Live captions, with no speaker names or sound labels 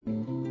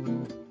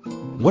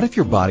What if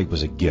your body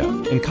was a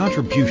gift and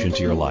contribution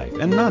to your life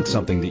and not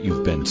something that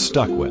you've been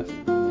stuck with?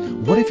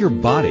 What if your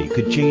body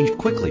could change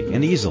quickly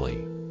and easily?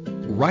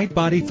 Right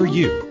Body for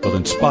You will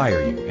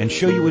inspire you and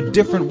show you a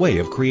different way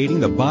of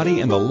creating the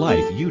body and the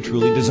life you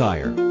truly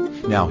desire.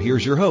 Now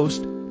here's your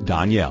host,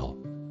 Danielle.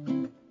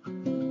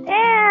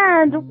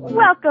 And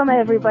welcome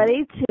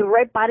everybody to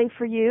Right Body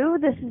for You.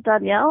 This is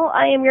Danielle.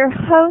 I am your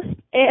host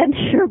and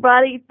your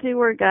body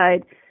tour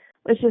guide,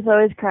 which just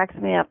always cracks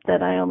me up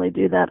that I only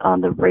do that on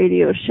the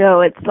radio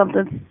show. It's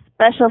something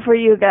special for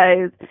you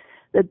guys,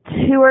 the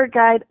tour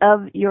guide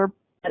of your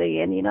body.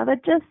 And you know,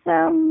 that just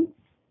sounds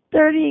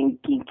dirty and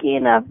kinky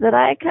enough that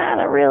I kind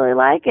of really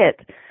like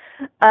it.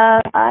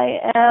 I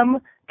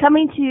am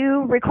coming to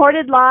you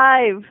recorded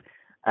live.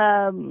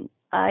 I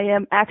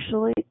am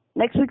actually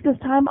next week this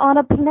time on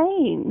a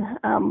plane.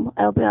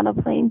 I'll be on a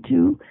plane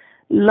to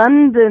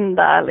London,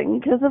 darling,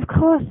 because of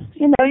course,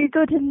 you know, you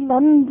go to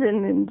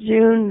London in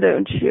June,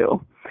 don't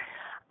you?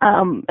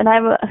 And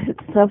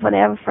it's so funny,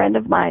 I have a friend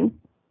of mine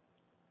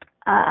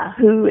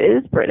who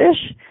is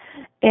British,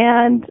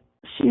 and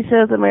she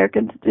says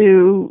Americans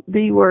do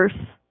the worst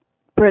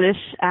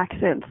British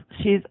accents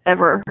she's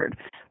ever heard.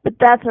 But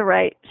that's all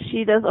right.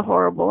 She does a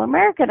horrible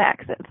American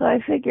accent, so I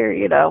figure,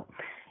 you know,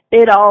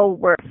 it all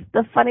works.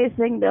 The funniest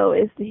thing, though,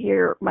 is to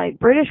hear my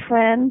British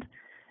friend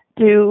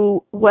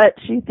do what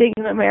she thinks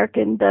an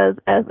American does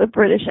as a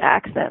British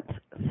accent.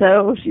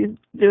 So she's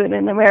doing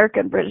an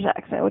American British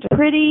accent, which is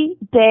pretty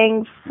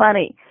dang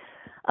funny.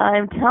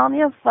 I'm telling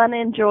you, fun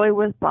and joy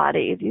with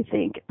bodies. You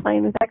think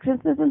playing with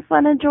accents isn't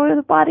fun and joy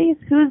with bodies?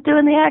 Who's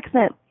doing the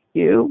accent?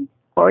 You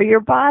or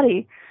your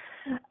body?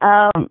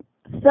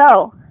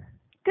 So,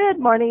 good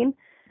morning,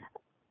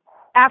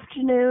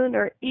 afternoon,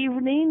 or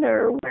evening,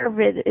 or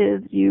wherever it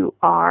is you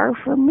are.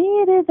 For me,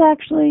 it is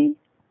actually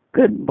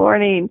good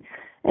morning.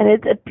 And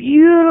it's a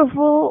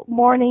beautiful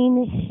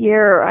morning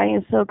here. I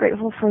am so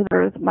grateful for the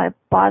earth. My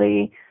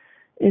body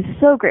is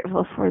so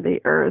grateful for the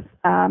earth.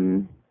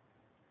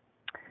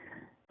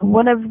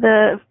 One of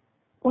the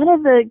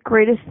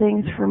greatest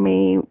things for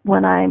me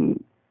when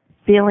I'm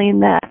feeling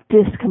that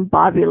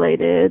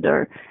discombobulated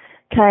or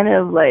kind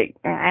of like,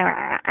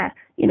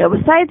 you know,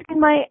 besides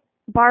my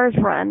bars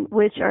run,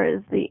 which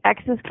are the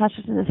Access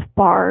Consciousness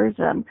bars,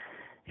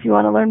 if you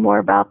want to learn more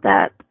about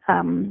that,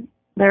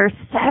 there are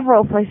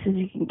several places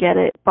you can get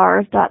it.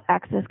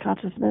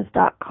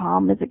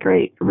 Bars.accessconsciousness.com is a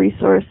great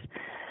resource.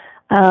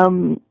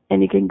 And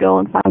you can go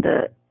and find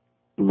a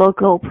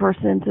local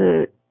person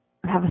to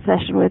have a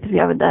session with if you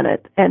haven't done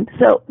it. And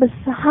so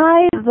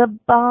besides the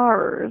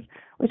bars,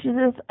 which is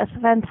a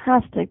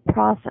fantastic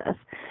process,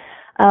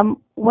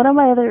 one of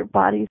my other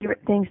body's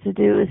favorite things to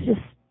do is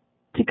just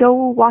to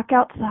go walk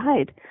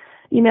outside.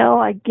 You know,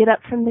 I get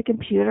up from the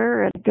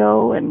computer and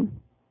go, and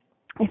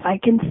if I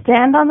can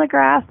stand on the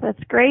grass,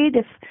 that's great.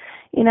 If,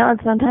 you know, and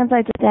sometimes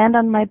I just stand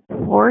on my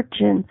porch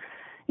and,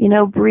 you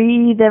know,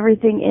 breathe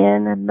everything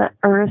in and the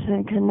earth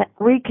and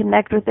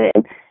reconnect with it.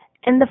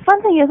 And the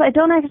fun thing is I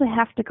don't actually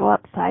have to go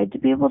outside to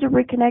be able to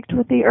reconnect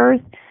with the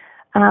earth.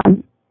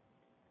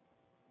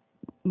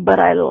 But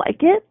I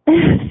like it.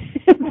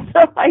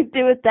 So I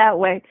do it that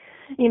way,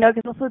 you know,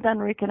 because I've also done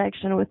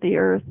reconnection with the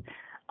earth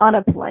on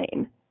a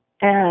plane.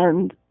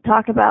 And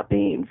talk about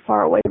being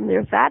far away from the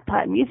earth that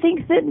time. You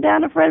think sitting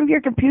down in front of your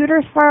computer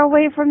is far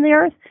away from the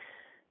earth?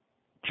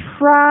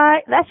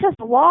 That's just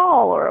a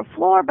wall or a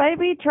floor,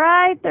 baby.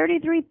 Try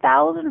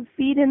 33,000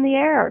 feet in the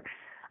air.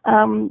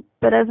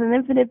 But as an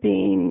infinite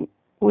being,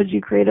 would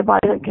you create a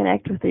body that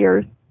connect with the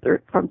earth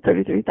from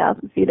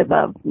 33,000 feet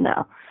above?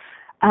 No.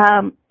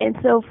 And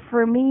so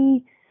for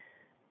me,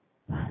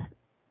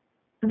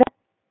 that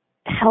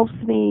helps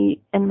me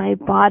and my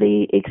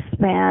body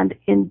expand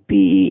and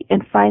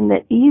find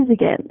that ease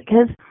again.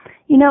 Because,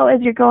 you know,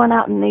 as you're going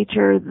out in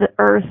nature, the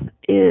earth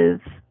is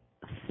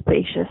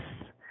spacious.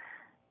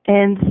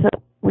 And so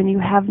when you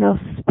have no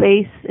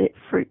space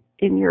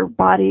in your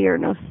body or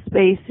no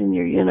space in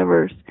your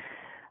universe,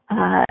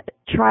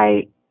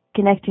 try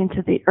connecting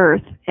to the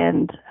earth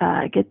and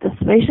get the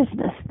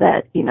spaciousness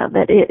that, you know,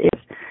 that it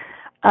is.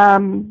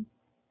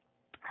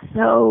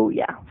 So,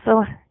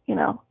 you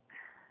know,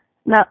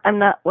 I'm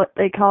not what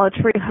they call a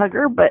tree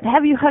hugger, but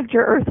have you hugged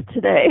your earth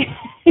today?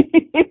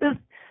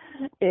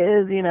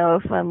 is, you know, a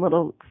fun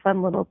little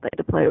thing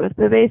to play with.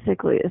 But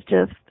basically, it's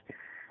just,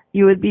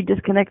 you would be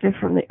disconnected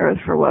from the earth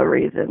for what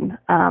reason?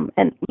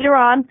 And later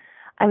on,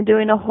 I'm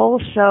doing a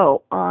whole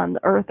show on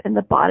the earth and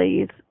the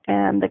bodies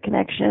and the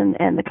connection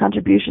and the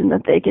contribution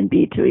that they can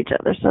be to each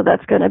other. So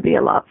that's going to be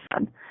a lot of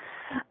fun.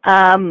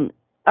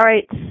 All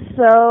right,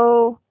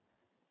 so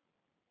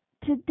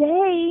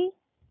today,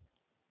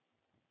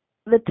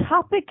 the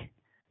topic,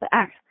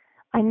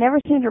 I never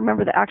seem to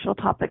remember the actual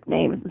topic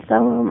names, and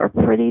some of them are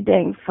pretty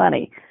dang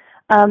funny.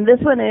 This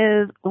one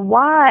is,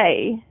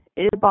 why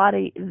is the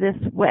body this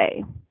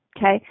way?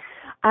 Okay?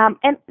 And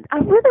I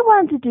really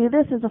wanted to do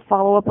this as a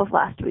follow-up of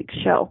last week's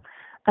show.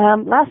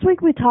 Last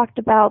week we talked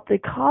about the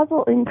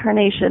causal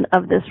incarnation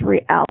of this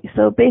reality.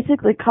 So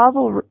basically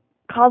causal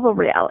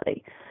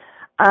reality.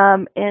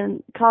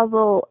 and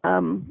causal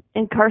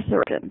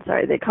incarceration.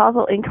 Sorry, the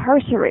causal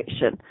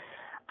incarceration,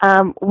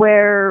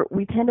 where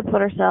we tend to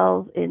put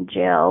ourselves in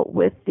jail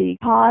with the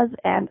cause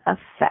and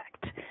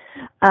effect.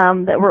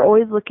 That we're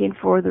always looking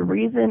for the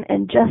reason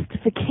and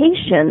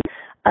justification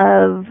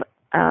of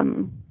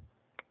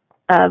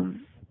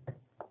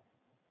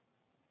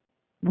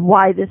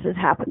why this is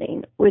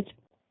happening, which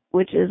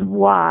is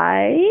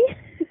why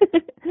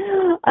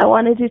I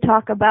wanted to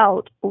talk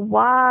about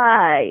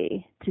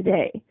why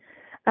today.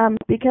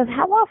 Because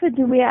how often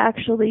do we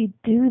actually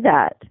do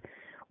that?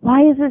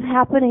 Why is this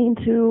happening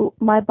to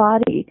my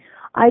body?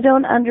 I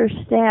don't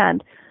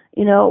understand,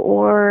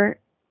 or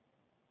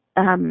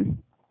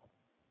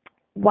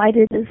why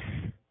did this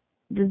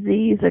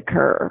disease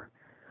occur?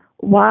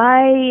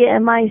 Why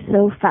am I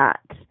so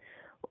fat?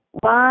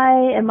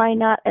 Why am I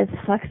not as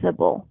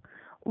flexible?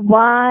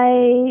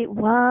 Why?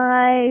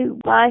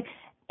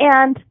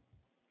 And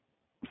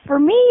for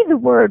me, the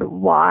word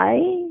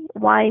why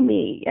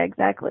me,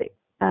 exactly.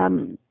 For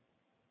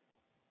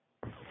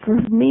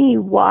me,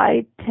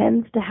 why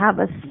tends to have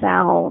a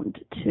sound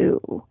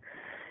too.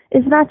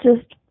 It's not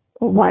just,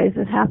 why is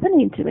this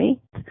happening to me?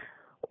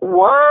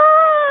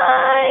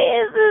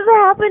 Why is this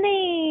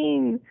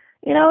happening?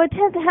 It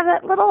tends to have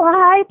that little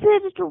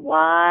high-pitched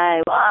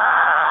why.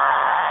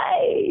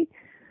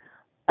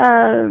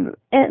 And,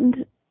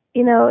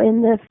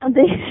 in the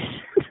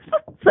foundation,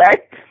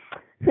 sorry,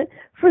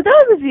 for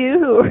those of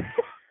you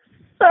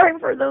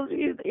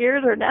whose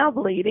ears are now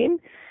bleeding,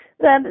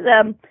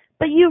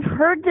 but you've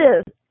heard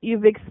this,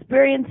 you've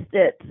experienced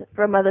it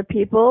from other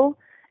people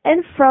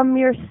and from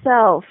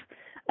yourself.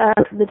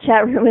 The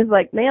chat room is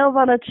like nails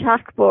on a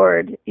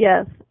chalkboard.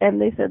 Yes,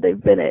 and they said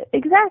they've been it.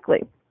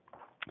 Exactly.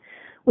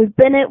 We've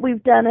been it,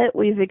 we've done it,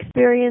 we've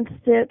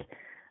experienced it.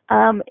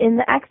 In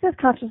the Access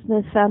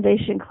Consciousness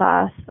Foundation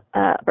class,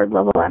 or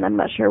level 1, I'm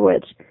not sure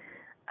which,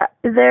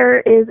 there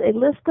is a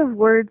list of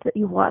words that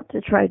you want to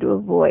try to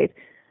avoid.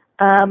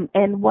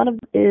 And one of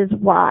them is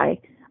why,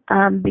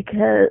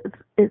 because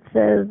it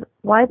says,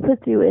 why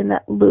puts you in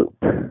that loop?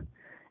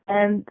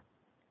 And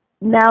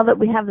now that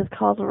we have this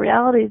causal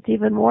reality, it's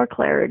even more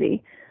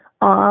clarity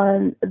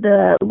on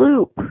the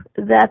loop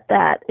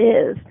that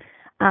is.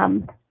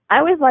 I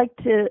always like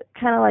to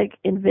kind of like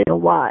envision a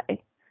why,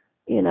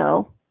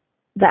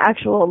 the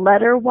actual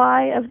letter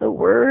Y of the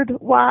word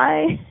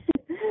why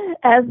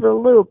as the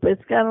loop.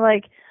 It's kind of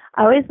like,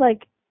 I always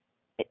like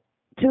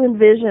to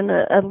envision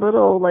a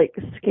little like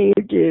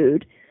skater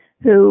dude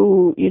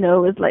who,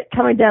 is like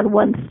coming down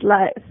one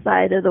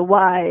side of the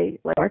Y,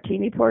 like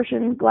martini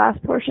glass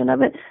portion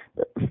of it,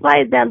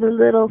 slide down the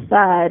little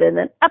side and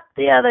then up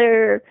the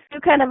other, do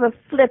kind of a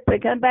flip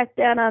and come back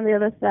down on the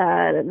other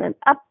side and then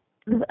up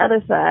the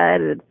other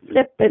side and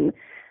flip. And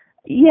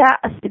yeah,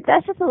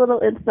 that's just a little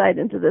insight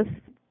into the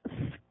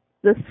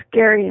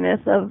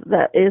scariness of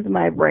that is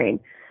my brain.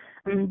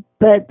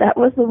 But that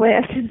was the way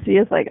I could see.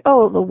 It's like,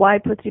 oh, the Y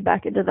puts you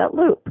back into that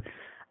loop.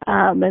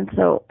 And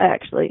so I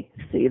actually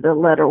see the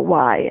letter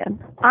Y. And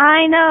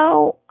I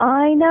know.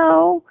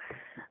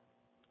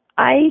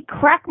 I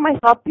crack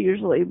myself up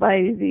usually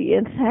by the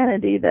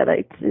insanity that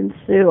I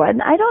ensue.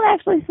 And I don't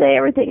actually say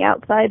everything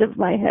outside of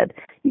my head.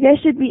 You guys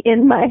should be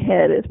in my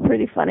head. It's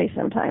pretty funny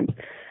sometimes.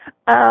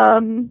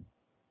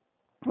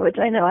 Which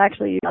I know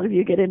actually a lot of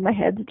you get in my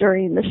heads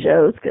during the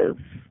shows because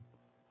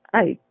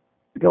I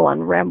go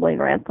on rambling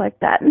rants like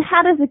that. And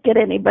how does it get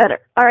any better?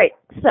 All right,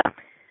 so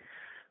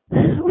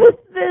with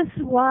this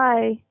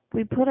why,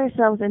 we put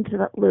ourselves into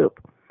that loop.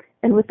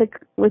 And with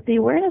the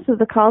awareness of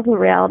the causal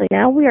reality,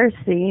 now we are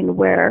seeing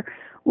where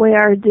we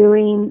are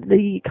doing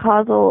the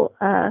causal,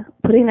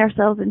 putting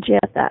ourselves in jail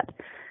with that.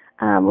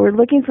 We're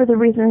looking for the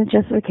reason and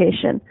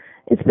justification.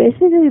 It's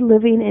basically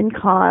living in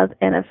cause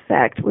and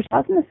effect, which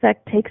cause and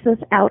effect takes us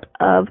out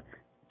of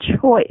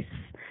choice.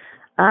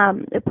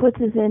 It puts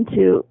us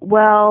into,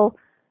 well,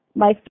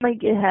 my family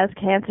has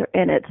cancer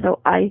in it, so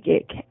I'm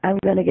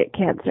going to get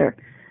cancer.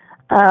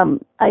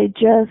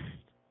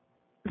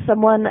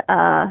 Someone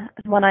I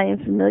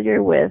am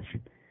familiar with,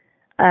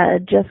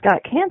 just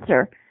got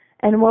cancer.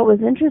 And what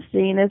was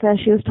interesting is as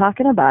she was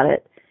talking about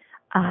it,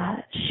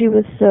 she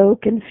was so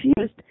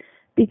confused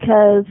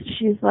because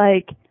she's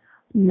like,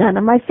 none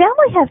of my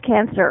family has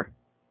cancer.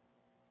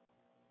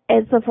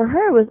 And so for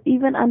her, it was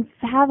even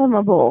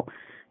unfathomable.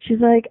 She's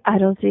like, I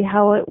don't see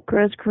how it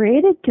was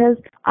created because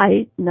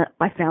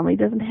my family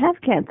doesn't have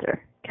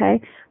cancer.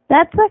 Okay,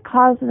 that's a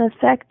cause and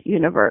effect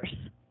universe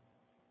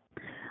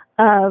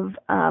of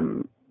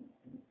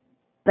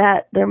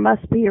that there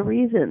must be a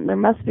reason, there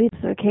must be a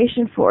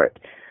justification for it.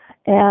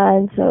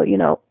 And so,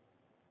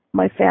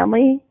 my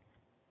family,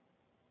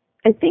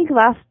 I think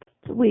last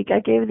week I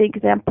gave the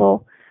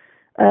example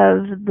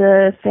of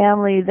the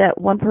family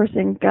that one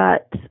person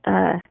got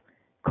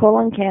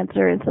colon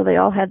cancer, and so they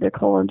all had their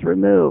colons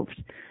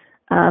removed,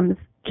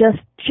 just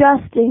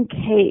in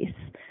case.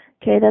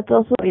 Okay, that's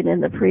also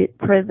in the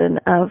prison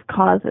of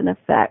cause and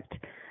effect,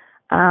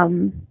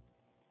 and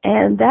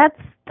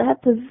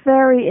that's a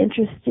very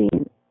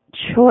interesting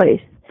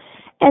choice.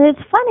 And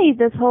it's funny,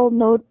 this whole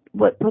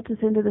what puts us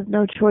into this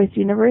no choice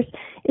universe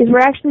is we're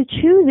actually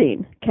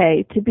choosing,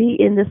 okay, to be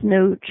in this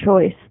no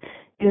choice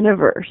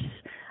universe.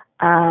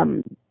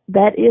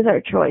 That is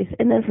our choice.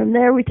 And then from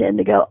there we tend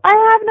to go, I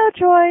have no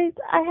choice.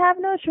 I have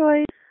no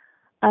choice.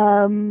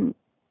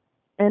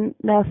 And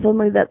now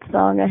suddenly that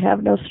song, I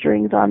Have No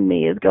Strings on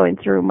Me, is going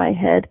through my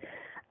head.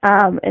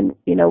 And,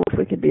 if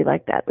we could be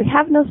like that. We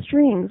have no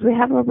strings. We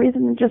have no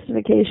reason and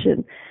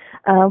justification.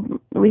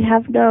 We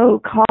have no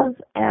cause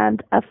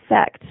and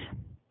effect.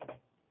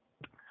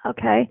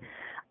 Okay?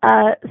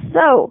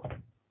 So,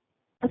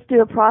 let's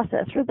do a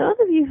process. For those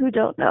of you who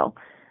don't know,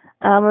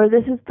 or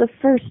this is the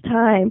first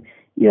time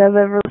you have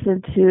ever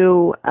listened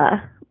to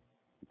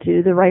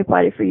the Right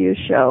Body for You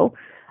show,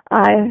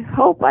 I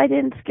hope I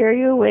didn't scare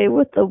you away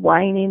with the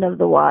whining of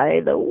the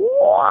why. The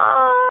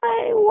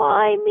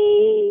why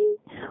me?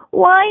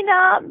 Why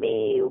not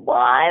me?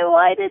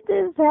 Why did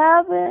this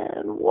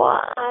happen?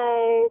 Why?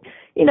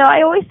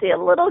 I always see a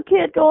little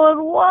kid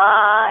going,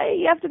 why?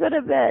 You have to go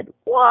to bed.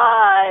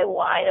 Why?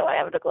 Why do I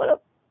have to go to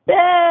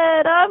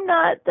bed? I'm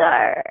not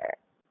tired.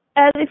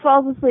 As he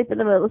falls asleep in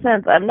the middle of the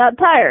sentence, I'm not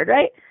tired,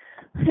 right?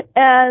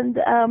 And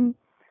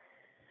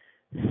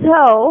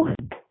so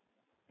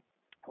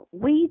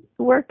we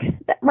work.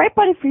 Right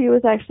Body for You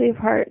is actually a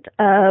part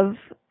of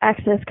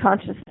Access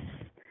Consciousness.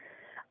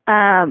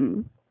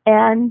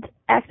 And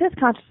Access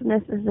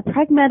Consciousness is a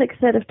pragmatic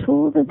set of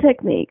tools and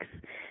techniques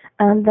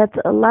that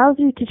allows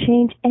you to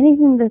change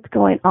anything that's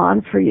going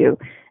on for you.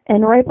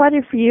 And Right Body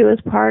for You is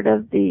part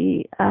of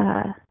the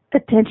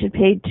attention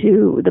paid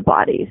to the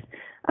bodies,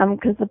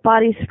 because the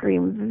bodies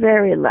scream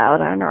very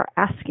loud and are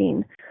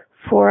asking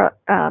for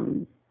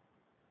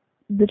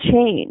the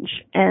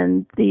change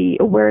and the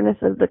awareness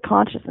of the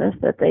consciousness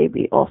that they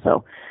be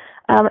also.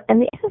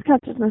 And the Access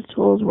Consciousness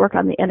tools work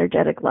on the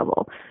energetic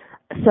level.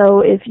 So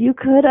if you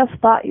could have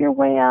thought your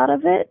way out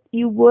of it,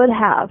 you would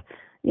have.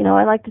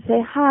 I like to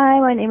say, hi,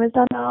 my name is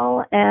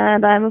Donnell,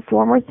 and I'm a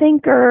former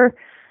thinker,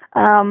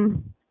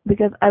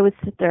 because I would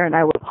sit there and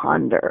I would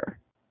ponder.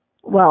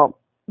 Well,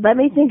 let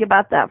me think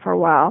about that for a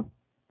while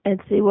and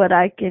see what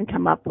I can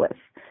come up with.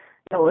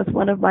 It was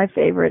one of my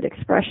favorite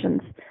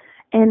expressions.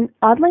 And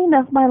oddly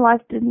enough, my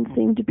life didn't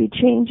seem to be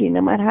changing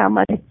no matter how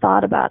much I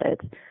thought about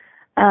it.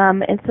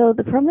 And so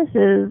the premise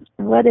is,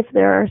 what if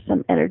there are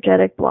some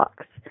energetic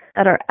blocks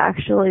that are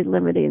actually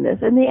limiting this?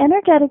 And the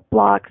energetic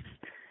blocks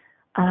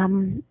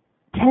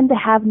tend to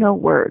have no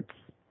words.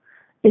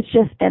 It's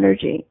just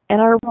energy. And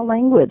our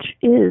language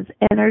is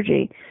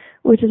energy,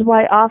 which is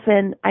why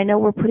often, I know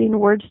we're putting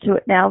words to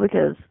it now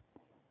because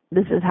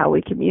this is how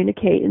we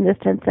communicate in this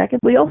 10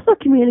 seconds. We also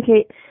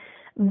communicate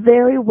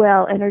very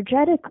well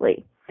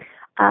energetically.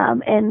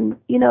 And,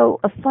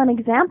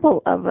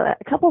 a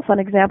couple of fun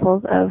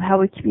examples of how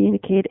we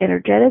communicate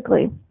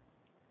energetically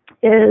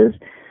is,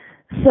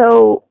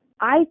 so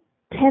I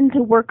tend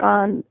to work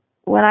on,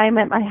 when I'm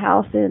at my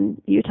house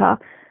in Utah,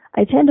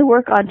 I tend to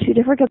work on 2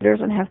 different computers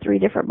and have 3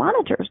 different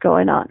monitors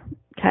going on,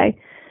 okay?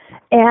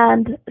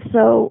 And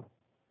so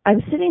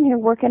I'm sitting here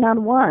working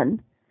on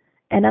one,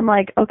 and I'm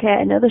like, okay,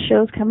 I know the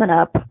show's coming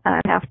up.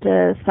 I have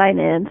to sign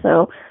in,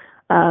 so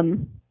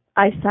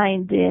I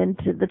signed in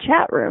to the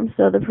chat room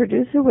so the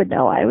producer would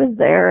know I was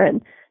there,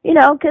 and,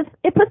 because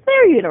it puts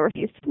their universe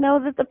to know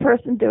that the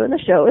person doing the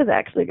show is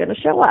actually going to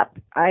show up.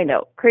 I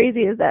know,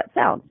 crazy as that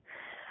sounds.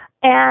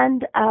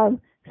 And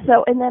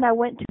and then I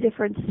went to a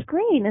different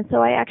screen, and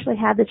so I actually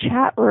had the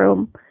chat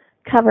room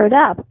covered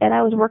up, and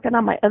I was working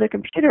on my other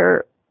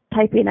computer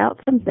typing out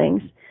some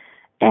things,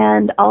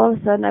 and all of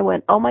a sudden I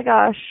went, oh my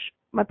gosh,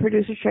 my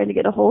producer's trying to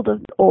get a hold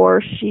of,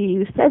 or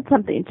she said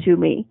something to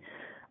me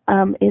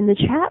in the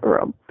chat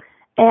room.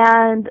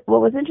 And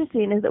what was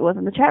interesting is it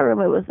wasn't the chat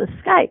room, it was the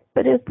Skype,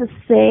 but it's the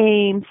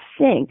same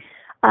thing.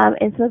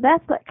 And so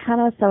that's kind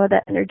of some of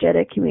that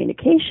energetic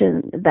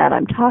communication that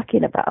I'm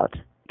talking about,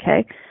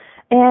 okay?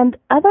 And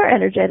other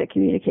energetic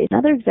communication,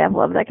 another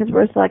example of that, because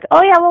we're like,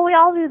 oh yeah, well we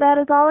all do that.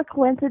 It's all a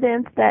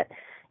coincidence that,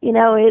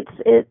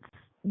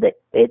 that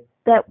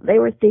they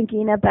were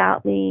thinking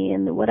about me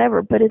and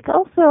whatever. But it's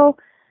also,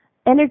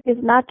 energy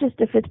is not just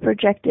if it's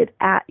projected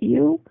at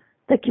you.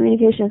 The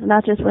communication is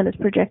not just when it's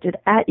projected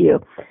at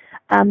you.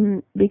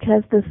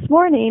 Because this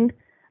morning,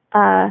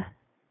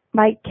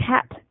 my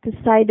cat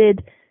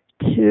decided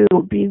to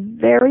be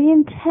very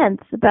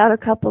intense about a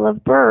couple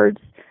of birds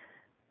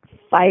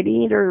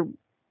fighting or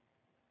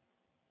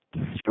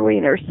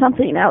screwing or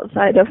something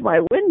outside of my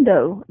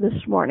window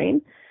this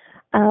morning.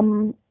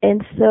 And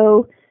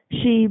so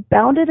she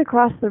bounded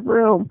across the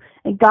room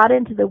and got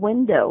into the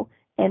window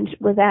and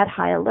was at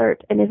high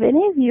alert. And if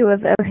any of you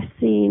have ever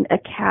seen a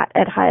cat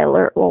at high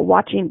alert while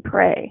watching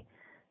prey,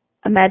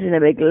 imagine a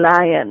big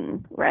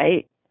lion,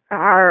 right?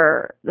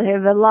 Arr, they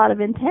have a lot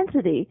of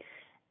intensity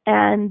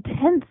and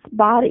tense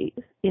bodies.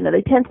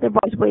 They tense their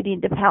bodies waiting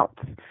to pounce.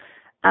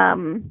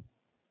 And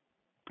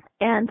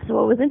so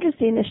what was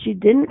interesting is she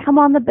didn't come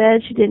on the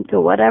bed, she didn't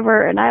go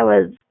whatever, and I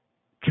was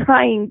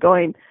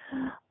going,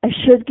 I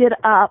should get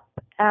up,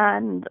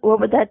 and what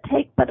would that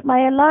take? But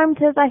my alarm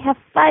says I have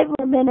 5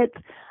 more minutes.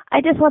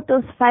 I just want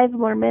those 5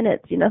 more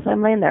minutes, so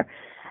I'm laying there.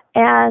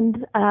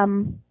 And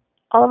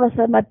all of a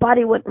sudden my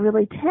body went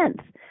really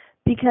tense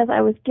because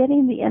I was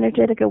getting the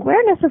energetic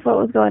awareness of what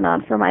was going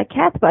on for my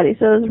cat's body.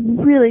 So it was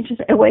really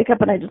interesting. I wake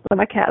up and I just look at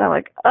my cat and I'm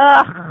like,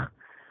 ugh,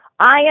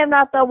 I am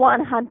not the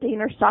one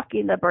hunting or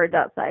stalking the birds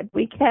outside.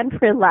 We can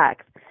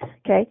relax.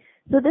 Okay?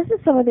 So this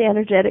is some of the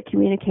energetic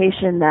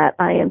communication that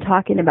I am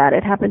talking about.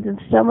 It happens in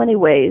so many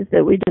ways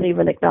that we don't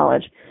even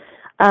acknowledge.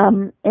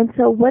 And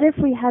so what if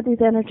we had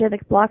these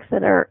energetic blocks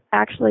that are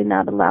actually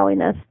not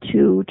allowing us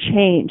to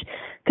change?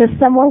 Because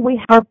somewhere we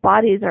have our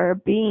bodies, our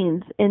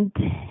beings,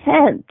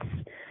 intense,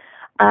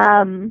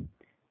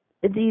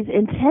 these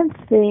intense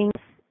things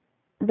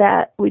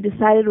that we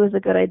decided was a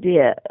good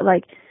idea.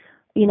 Like,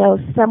 you know,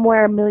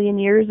 somewhere a million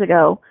years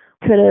ago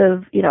could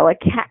have, you know, a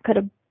cat could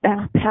have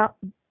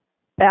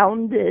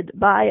bounded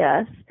by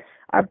us.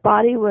 Our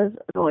body was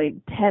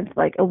going tense,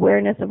 like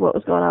awareness of what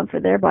was going on for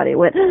their body. It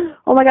went,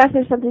 oh my gosh,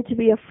 there's something to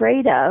be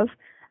afraid of.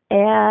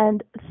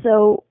 And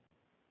so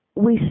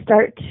we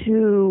start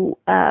to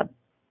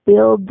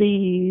build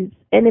these,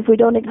 and if we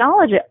don't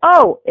acknowledge it,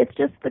 oh, it's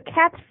just the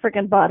cat's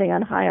freaking body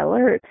on high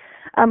alert.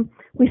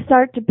 We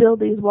start to build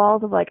these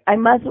walls of like, I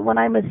must, when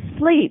I'm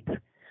asleep,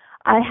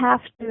 I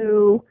have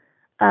to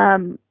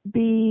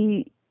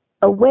be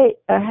awake,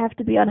 I have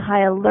to be on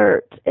high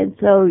alert, and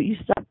so you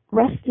stop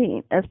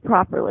resting as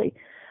properly.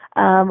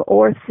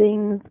 Or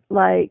things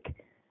like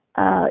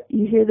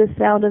you hear the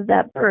sound of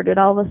that bird and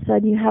all of a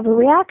sudden you have a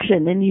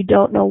reaction and you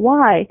don't know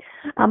why.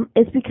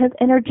 It's because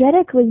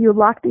energetically you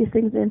lock these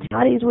things into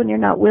bodies when you're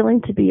not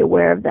willing to be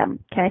aware of them,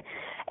 okay?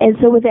 And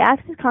so with the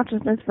Access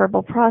Consciousness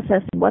verbal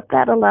process, what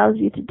that allows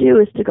you to do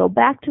is to go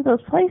back to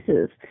those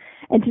places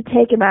and to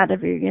take them out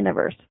of your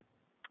universe.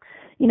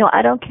 You know,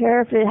 I don't care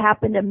if it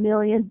happened a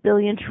million,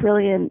 billion,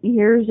 trillion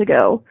years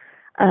ago.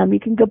 You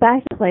can go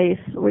back to a place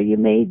where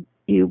you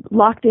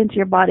locked into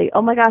your body.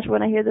 Oh my gosh,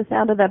 when I hear the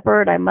sound of that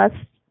bird, I must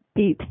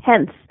be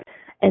tense.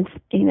 And,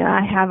 you know,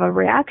 I have a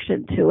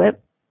reaction to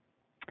it.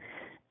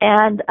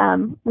 And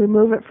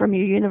remove it from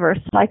your universe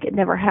like it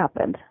never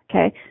happened,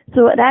 okay?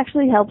 So it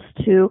actually helps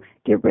to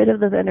get rid of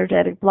those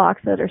energetic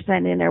blocks that are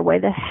standing in their way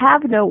that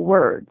have no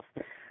words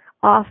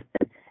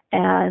often.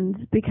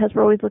 And because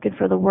we're always looking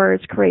for the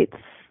words,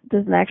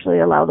 doesn't actually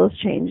allow those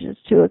changes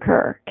to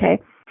occur,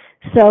 okay?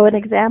 So an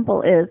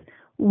example is,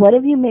 what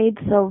have you made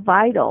so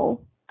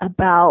vital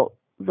about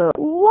the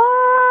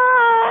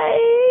why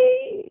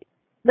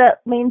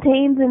that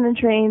maintains and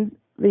entrains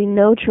the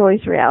no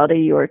choice reality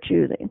you are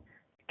choosing,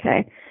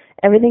 okay?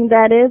 Everything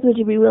that is, would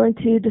you be willing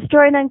to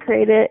destroy and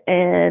uncreate it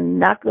and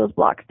knock those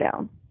blocks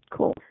down?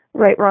 Cool.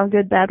 Right, wrong,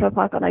 good, bad,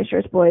 POD, nice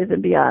shirts, boys,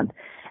 and beyond.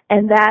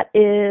 And that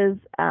is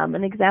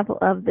an example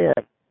of the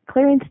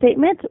clearing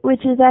statement,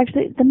 which is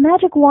actually the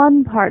magic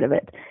wand part of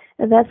it.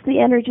 And that's the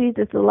energies.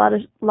 It's a lot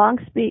of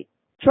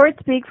short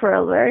speak for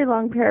a very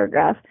long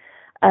paragraph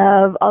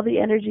of all the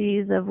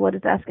energies of what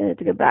it's asking it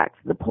to go back.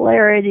 The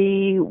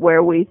polarity,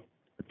 where we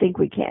think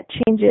we can't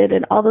change it,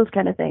 and all those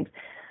kind of things.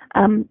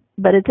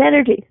 But it's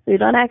energy, so you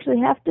don't actually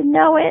have to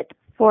know it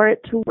for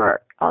it to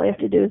work. All you have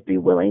to do is be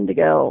willing to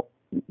go,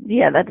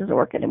 yeah, that doesn't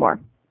work anymore,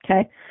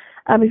 okay?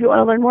 If you want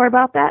to learn more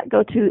about that,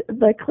 go to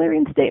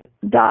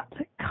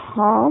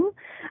theclearingstate.com.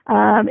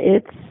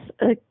 It's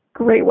a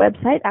great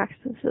website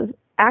Access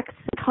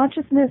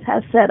Consciousness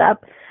has set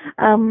up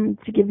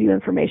to give you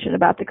information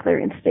about the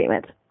clearing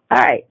statement.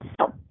 All right,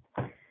 so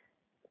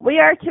we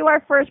are to our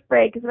first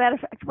break. As a matter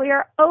of fact, we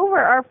are over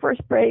our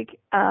first break.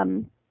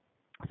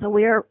 So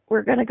we're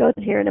going to go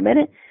here in a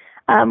minute.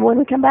 When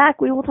we come back,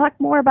 we will talk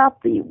more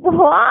about the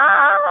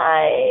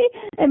why,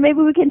 and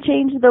maybe we can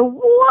change the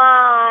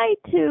why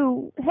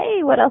to,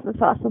 hey, what else is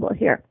possible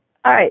here?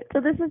 All right, so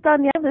this is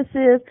Danielle. This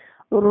is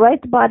Right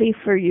Body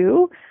for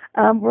You.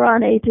 We're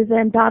on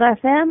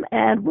A2Zen.fm,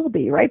 and we'll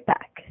be right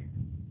back.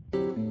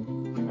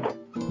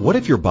 What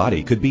if your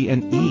body could be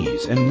an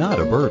ease and not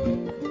a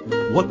burden?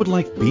 What would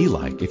life be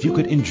like if you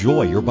could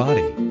enjoy your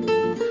body?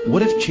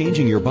 What if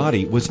changing your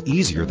body was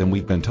easier than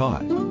we've been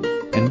taught?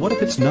 And what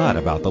if it's not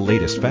about the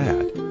latest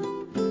fad?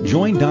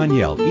 Join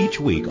Danielle each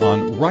week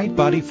on Right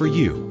Body for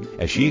You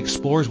as she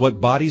explores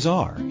what bodies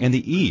are and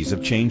the ease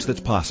of change that's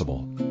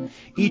possible.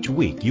 Each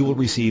week you will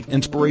receive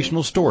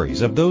inspirational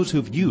stories of those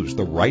who've used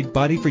the Right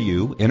Body for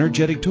You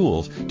energetic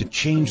tools to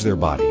change their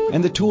body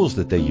and the tools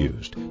that they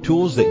used,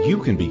 tools that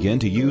you can begin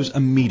to use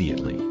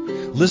immediately.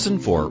 Listen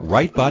for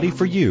Right Body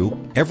for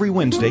You every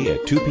Wednesday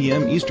at 2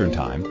 p.m. Eastern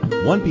Time,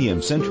 1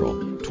 p.m.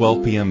 Central,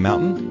 12 p.m.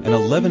 Mountain, and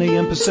 11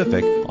 a.m.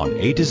 Pacific on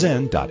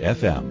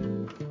A2Zen.fm.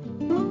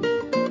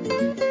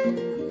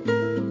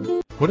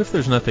 What if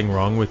there's nothing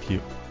wrong with you?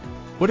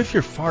 What if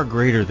you're far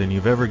greater than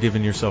you've ever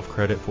given yourself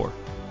credit for?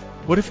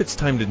 What if it's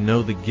time to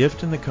know the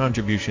gift and the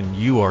contribution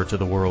you are to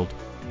the world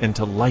and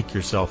to like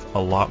yourself a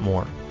lot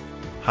more?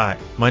 Hi,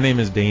 my name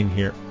is Dane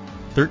here.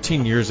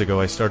 13 years ago,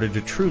 I started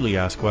to truly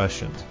ask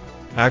questions.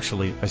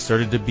 Actually, I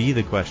started to be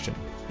the question,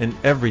 and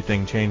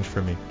everything changed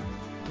for me.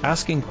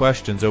 Asking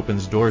questions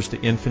opens doors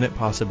to infinite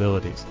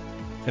possibilities.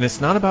 And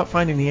it's not about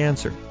finding the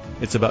answer.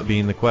 It's about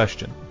being the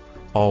question.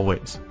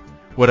 Always.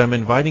 What I'm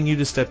inviting you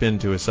to step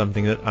into is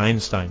something that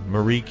Einstein,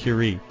 Marie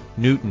Curie,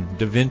 Newton,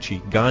 Da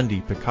Vinci,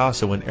 Gandhi,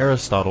 Picasso, and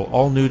Aristotle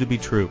all knew to be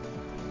true.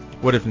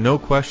 What if no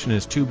question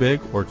is too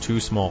big or too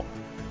small?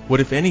 What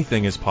if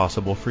anything is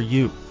possible for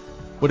you?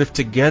 What if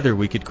together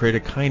we could create a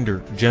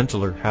kinder,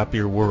 gentler,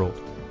 happier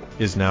world?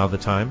 Is now the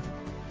time?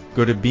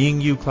 Go to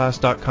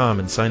beingyouclass.com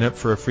and sign up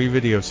for a free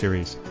video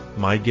series,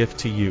 My Gift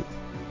to You.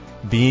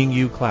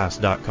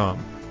 beingyouclass.com.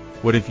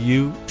 What if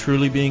you,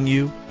 truly being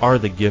you, are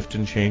the gift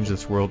and change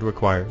this world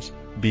requires?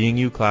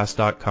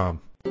 beingyouclass.com.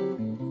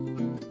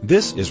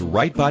 This is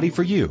Right Body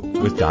for You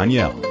with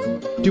Danielle.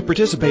 To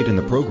participate in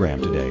the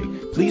program today,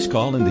 please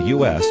call in the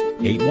U.S.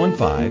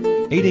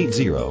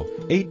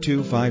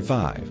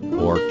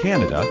 815-880-8255 or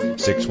Canada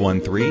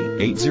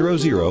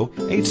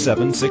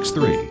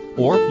 613-800-8763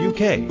 or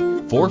UK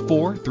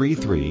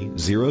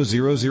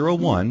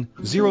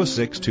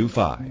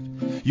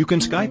 4433-0001-0625. You can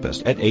Skype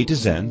us at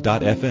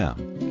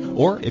a2zen.fm.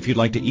 Or if you'd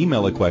like to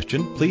email a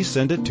question, please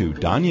send it to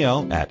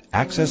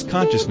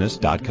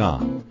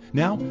Danielle@accessconsciousness.com.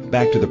 Now,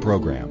 back to the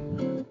program.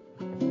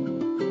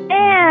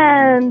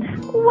 And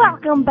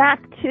welcome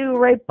back to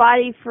Right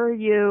Body for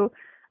You.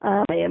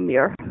 I am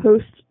your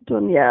host,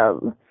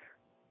 Danielle,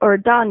 or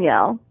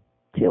Danielle,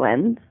 2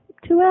 N's,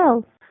 2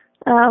 L's,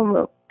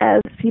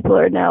 as people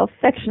are now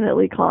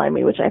affectionately calling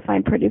me, which I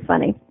find pretty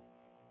funny.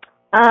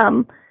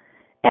 And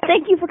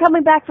thank you for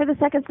coming back for the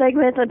second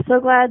segment. I'm so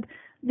glad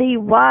the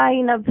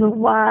whine of the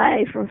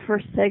why from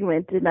first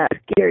segment did not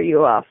scare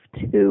you off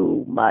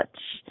too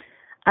much.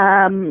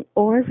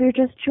 Or if you're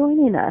just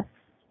joining us,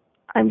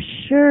 I'm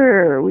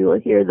sure we will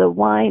hear the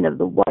whine of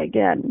the why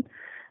again.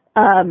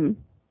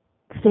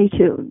 Stay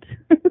tuned.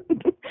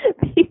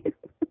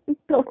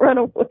 Don't run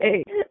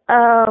away.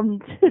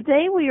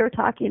 Today we are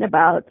talking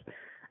about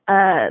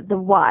the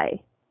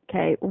why.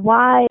 Okay,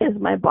 why is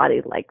my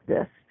body like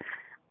this?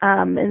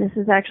 And this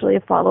is actually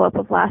a follow-up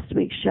of last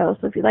week's show.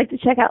 So if you'd like to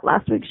check out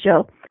last week's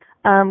show,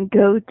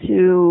 go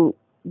to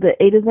the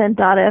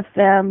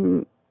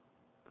a2zen.fm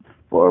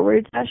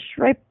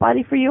 /right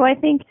body for you, I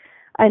think.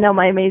 I know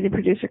my amazing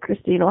producer,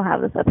 Christine, will have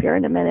this up here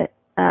in a minute.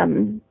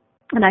 And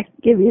I can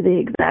give you the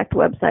exact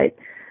website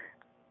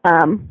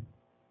to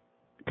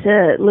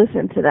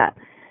listen to that.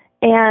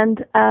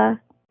 And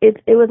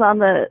it was on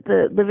the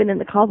living in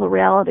the causal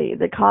reality,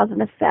 the cause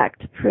and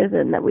effect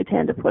prison that we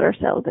tend to put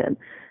ourselves in.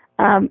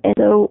 And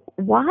so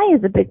why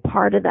is a big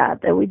part of that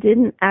we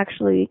didn't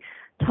actually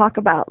talk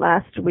about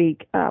last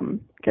week,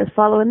 because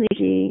following the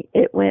G,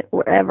 it went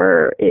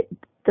wherever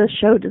the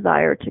show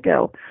desired to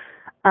go.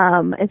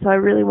 And so I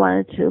really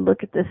wanted to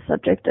look at this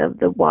subject of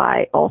the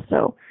why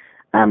also.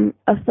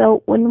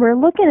 So when we're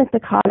looking at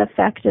the cause and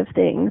effect of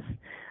things,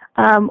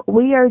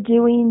 we are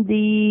doing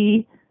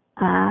the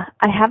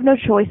I have no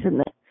choice in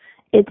this.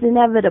 It's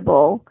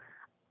inevitable.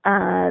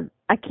 I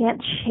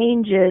can't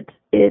change it.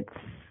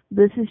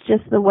 This is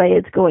just the way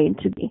it's going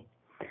to be.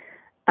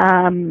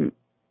 And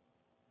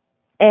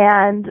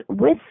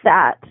with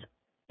that,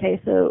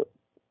 okay, so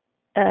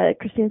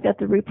Christine's got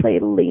the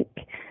replay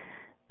link.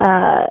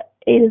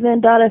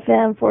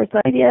 a2zen.fm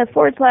 /media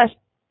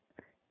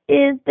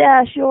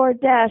 /is your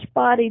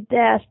body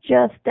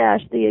just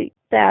the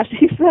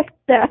effect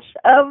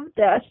of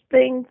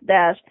things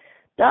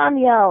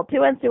Danielle,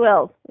 2 N's, 2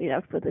 L's. You know,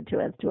 put the 2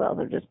 N's, 2 L's.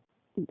 I'm just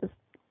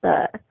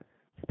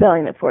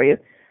spelling it for you.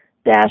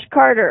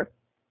 Carter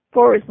 /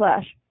 or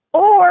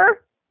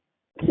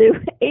to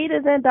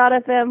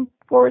a2zen.fm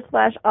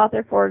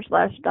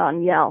 /author /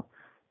 Danielle.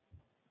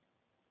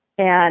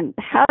 And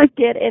how to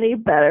get any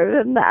better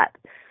than that.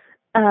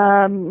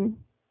 And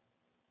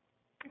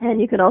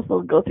you can also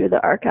go through the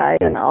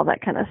archive and all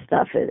that kind of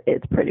stuff.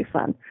 It's pretty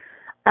fun.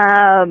 So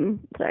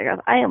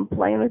I am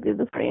playing with you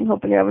this morning,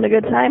 hoping you're having a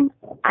good time.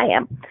 I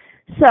am.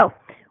 So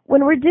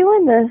when we're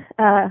doing this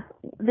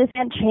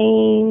can't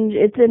change,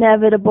 it's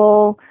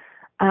inevitable,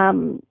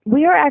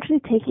 we are actually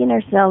taking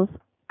ourselves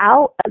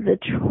out of the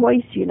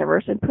choice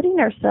universe and putting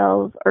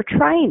ourselves, or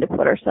trying to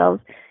put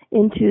ourselves,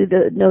 into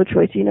the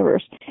no-choice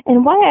universe.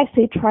 And why I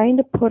say trying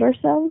to put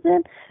ourselves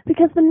in,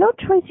 because the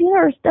no-choice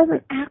universe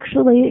doesn't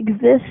actually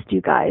exist,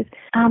 you guys.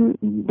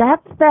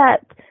 That's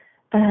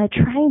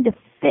trying to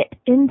fit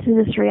into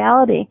this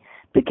reality,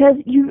 because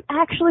you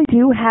actually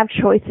do have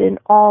choice in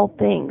all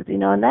things, you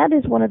know, and that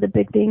is one of the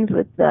big things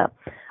with the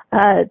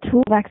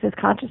tool of Access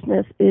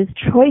Consciousness is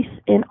choice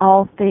in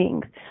all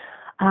things.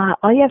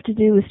 All you have to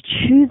do is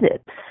choose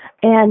it.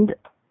 And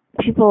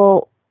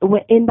people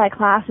in my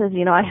classes,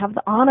 you know, I have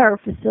the honor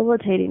of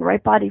facilitating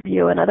Right Body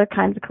View and other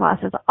kinds of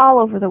classes all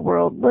over the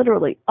world,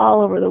 literally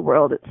all over the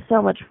world. It's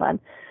so much fun.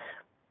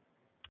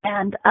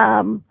 And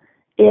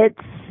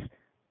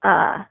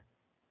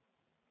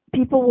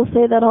people will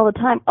say that all the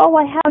time. Oh,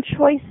 I have a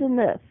choice in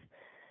this.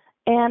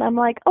 And I'm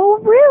like, oh,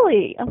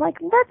 really? I'm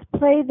like, let's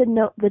play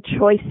the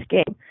choice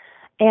game.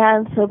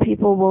 And so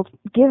people will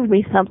give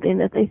me something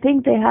that they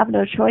think they have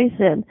no choice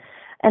in.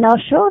 And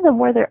I'll show them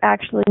where they're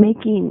actually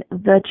making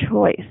the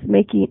choice,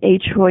 making a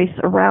choice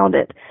around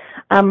it.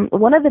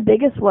 One of the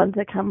biggest ones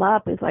that come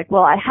up is like,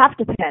 well, I have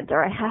to pay rent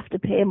or I have to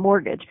pay a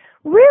mortgage.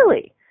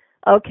 Really?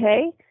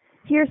 Okay.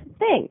 here's the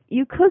thing.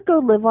 You could go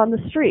live on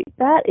the street.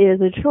 That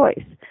is a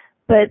choice.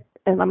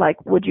 And I'm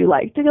like, would you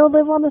like to go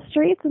live on the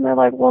streets? And they're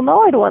like, well,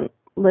 no, I don't want to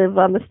live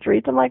on the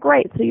streets. I'm like,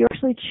 right. So you're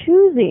actually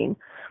choosing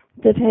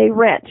to pay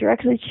rent. You're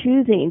actually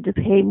choosing to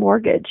pay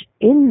mortgage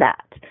in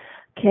that.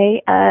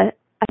 Okay?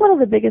 One of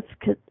the biggest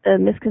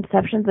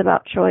misconceptions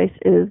about choice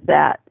is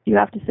that you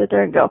have to sit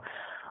there and go,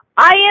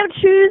 I am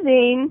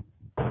choosing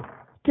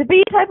to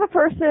be the type of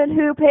person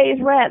who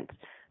pays rent,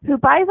 who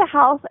buys a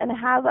house and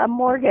has a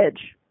mortgage.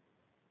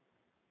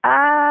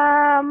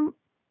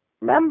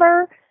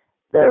 Remember,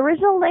 the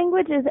original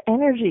language is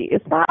energy.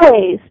 It's not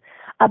always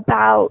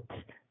about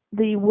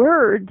the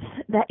words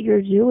that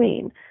you're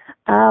doing.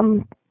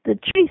 The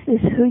choice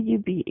is who you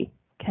be,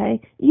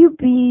 okay? You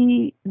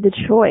be the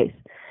choice.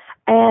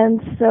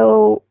 And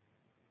so,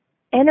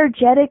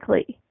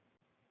 energetically,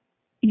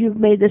 you've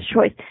made this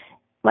choice.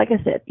 Like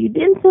I said, you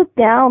didn't sit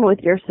down with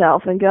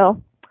yourself and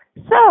go,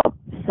 so,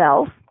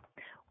 self,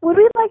 would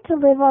we like to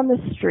live on the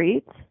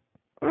streets?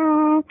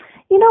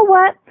 You know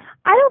what?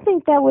 I don't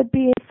think that would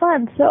be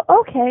fun. So,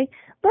 okay,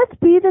 let's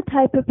be the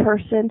type of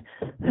person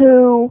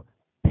who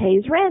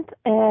pays rent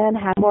and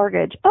has a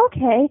mortgage.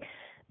 Okay,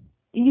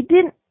 you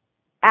didn't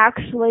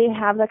actually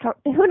have that.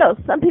 Who knows?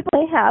 Some people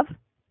may have.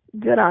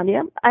 Good on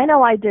you. I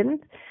know I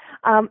didn't.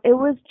 It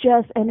was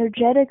just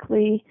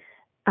energetically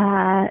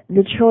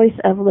the choice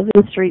of living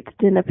in the streets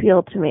didn't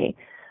appeal to me.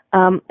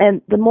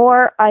 And the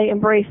more I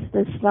embrace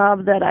the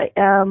snob that I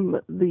am,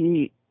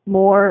 the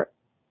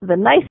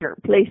nicer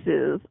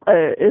places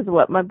is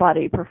what my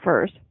body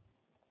prefers.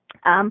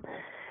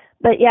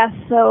 But yeah,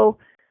 so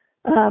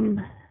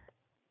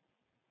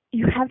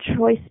you have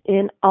choice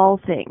in all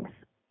things.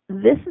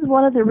 This is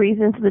one of the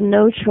reasons the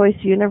no-choice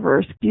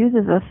universe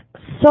uses us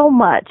so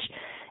much,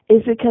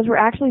 is because we're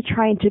actually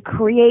trying to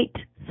create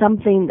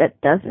something that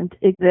doesn't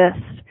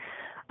exist.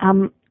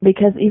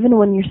 Because even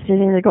when you're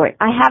sitting there going,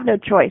 I have no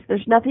choice,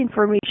 there's nothing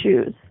for me to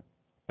choose,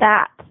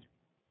 that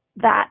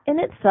in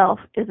itself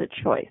is a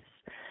choice.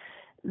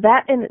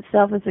 That in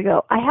itself is to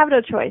go, I have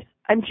no choice.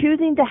 I'm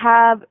choosing to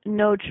have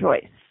no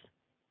choice.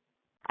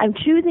 I'm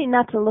choosing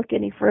not to look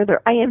any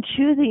further. I am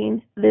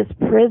choosing this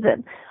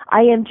prison.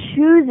 I am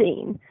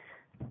choosing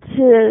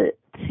to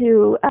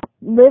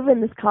live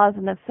in this cause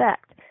and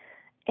effect.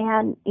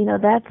 And,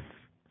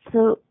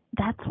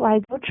 that's why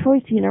no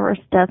choice universe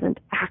doesn't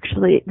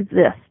actually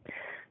exist.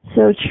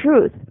 So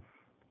truth,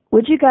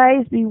 would you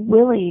guys be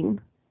willing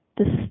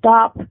to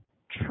stop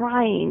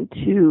trying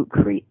to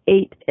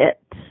create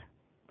it?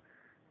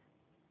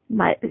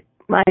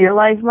 Your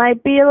life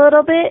might be a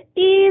little bit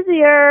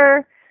easier.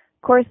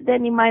 Of course,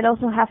 then you might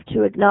also have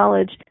to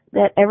acknowledge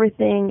that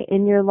everything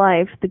in your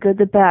life, the good,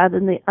 the bad,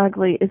 and the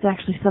ugly, is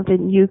actually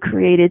something you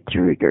created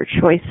through your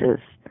choices.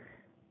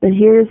 But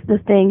here's the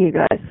thing, you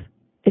guys.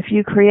 If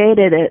you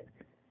created it,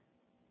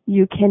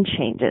 you can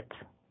change it.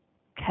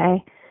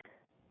 Okay?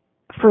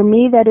 For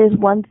me, that is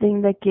one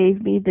thing that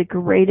gave me the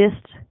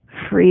greatest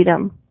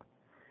freedom,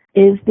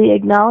 is the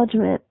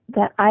acknowledgement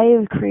that I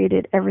have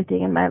created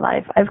everything in my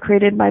life. I've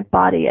created my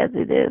body as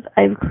it is.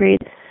 I've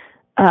created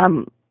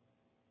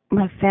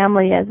my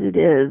family as it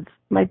is,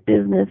 my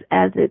business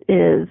as it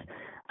is,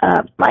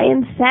 my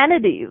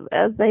insanities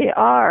as they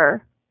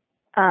are,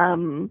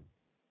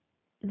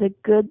 the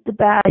good, the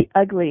bad, the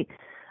ugly.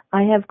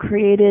 I have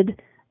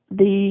created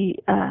the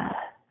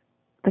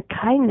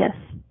kindness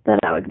that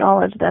I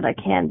acknowledge that I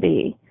can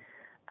be.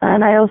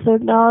 And I also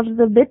acknowledge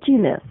the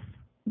bitchiness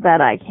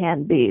that I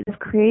can be. I've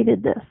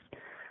created this.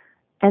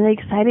 And the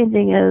exciting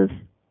thing is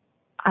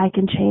I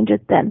can change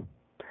it then.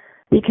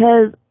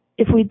 Because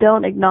if we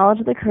don't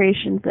acknowledge the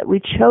creations that we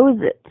chose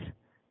it,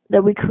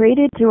 that we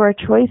created through our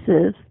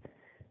choices,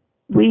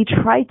 we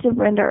try to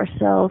render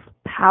ourselves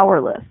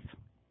powerless.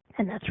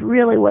 And that's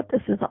really what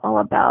this is all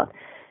about,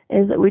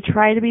 is that we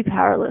try to be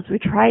powerless. We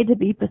try to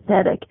be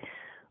pathetic.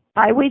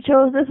 Why we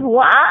chose this?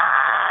 Why?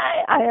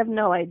 I have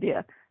no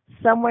idea.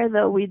 Somewhere,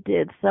 though, we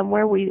did.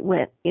 Somewhere we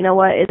went, you know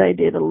what? It's an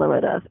idea to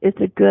limit us.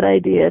 It's a good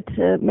idea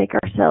to make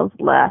ourselves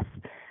less.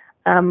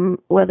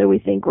 Whether we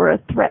think we're a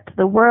threat to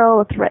the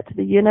world, a threat to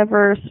the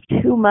universe,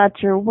 too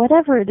much, or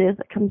whatever it is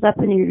that comes up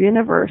in your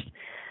universe,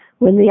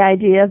 when the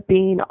idea of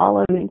being all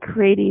of and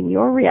creating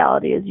your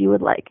reality as you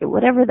would like it,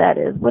 whatever that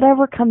is,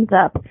 whatever comes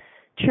up,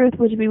 truth,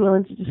 would you be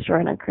willing to destroy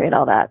and uncreate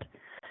all that?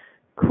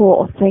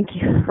 Cool, thank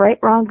you. Right,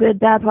 wrong, good,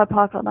 bad, POD,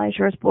 POC, all night,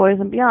 shorts, boys,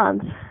 and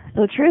beyonds.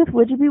 So truth,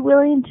 would you be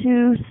willing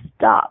to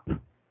stop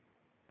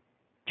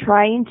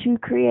trying to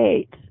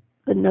create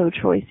the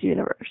no-choice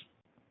universe?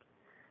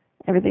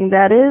 Everything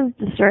that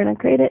is, destroy and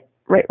uncreate it.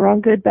 Right,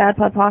 wrong, good, bad,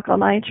 POD, POC, all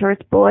night,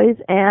 shorts, boys,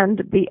 and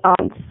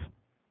beyonds.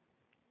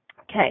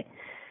 Okay,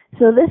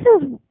 so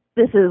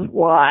this is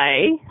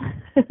why,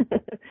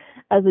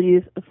 as a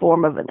use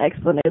form of an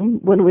explanation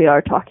when we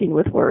are talking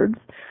with words,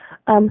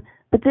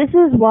 but this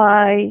is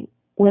why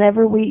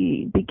whenever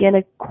we begin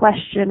a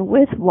question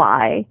with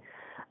why,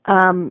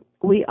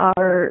 we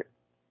are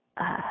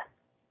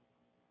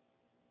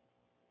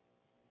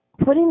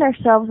putting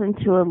ourselves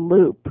into a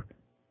loop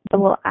that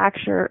will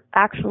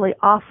actually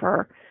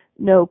offer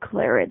no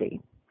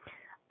clarity.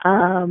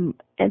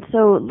 And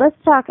so let's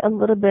talk a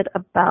little bit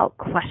about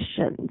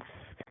questions.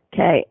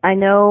 Okay, I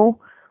know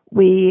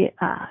we,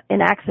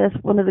 in Access,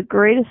 one of the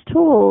greatest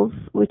tools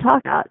we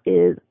talk about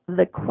is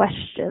the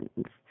questions.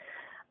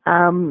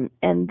 And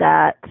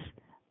that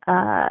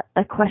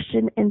a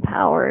question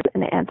empowers,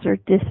 an answer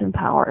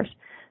disempowers.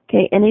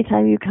 Okay,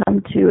 anytime you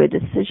come to a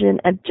decision,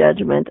 a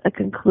judgment, a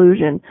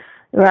conclusion,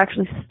 you're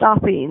actually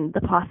stopping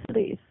the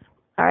possibilities.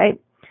 All right?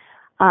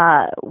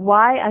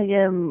 Why I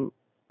am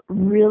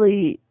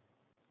really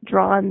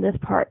drawing this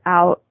part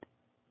out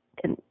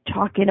and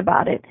talking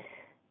about it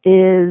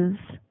is,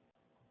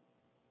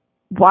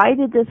 why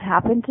did this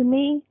happen to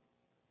me?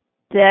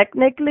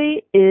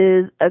 Technically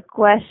is a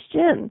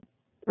question,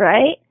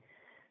 right?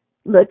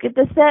 Look at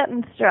the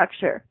sentence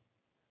structure.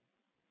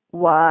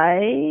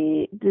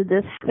 Why did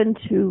this happen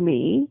to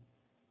me?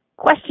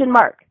 Question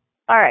mark.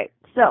 All right,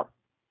 so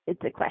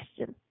it's a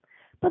question.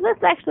 But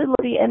let's actually look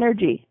at the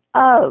energy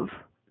of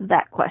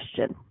that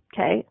question,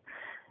 okay?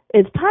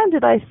 It's time to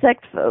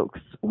dissect, folks.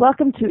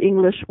 Welcome to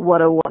English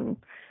 101.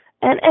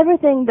 And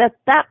everything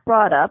that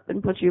brought up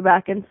and put you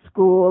back in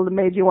school and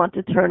made you want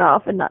to turn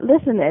off and not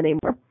listen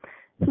anymore,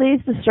 please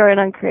destroy and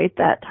uncreate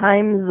that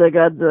times a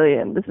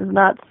godzillion. This is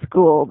not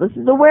school. This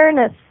is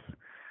awareness.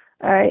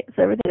 All right,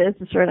 so everything is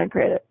destroy and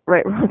uncreate it.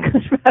 Right, wrong,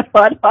 good, bad,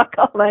 bad,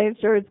 all my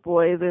insurance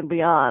boys and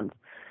beyond.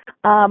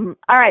 All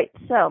right,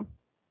 so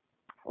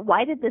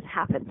why did this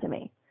happen to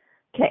me?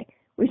 Okay,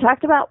 we're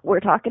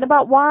talking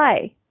about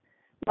why.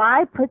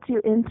 Why puts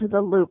you into the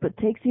loop. It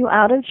takes you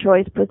out of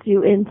choice, puts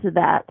you into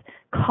that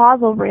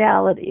causal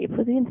reality,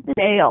 puts you into the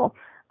veil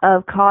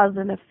of cause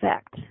and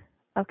effect.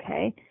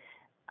 Okay?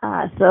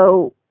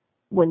 So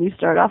when you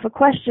start off a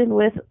question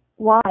with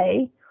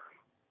why,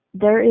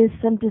 there is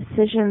some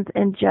decisions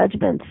and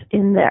judgments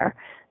in there.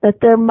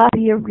 That there must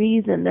be a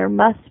reason, there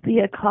must be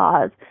a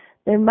cause,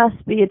 there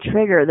must be a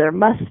trigger, there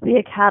must be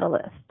a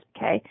catalyst.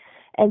 Okay?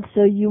 And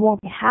so you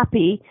won't be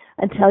happy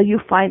until you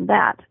find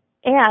that.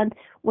 And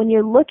when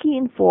you're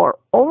looking for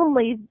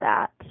only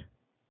that,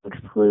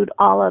 exclude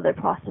all other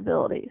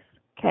possibilities,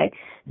 okay?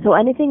 So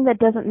anything that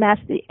doesn't match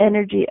the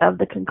energy of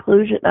the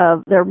conclusion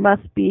of there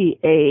must be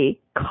a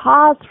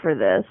cause for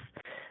this,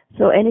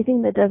 so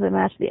anything that doesn't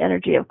match the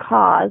energy of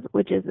cause,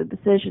 which is a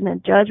decision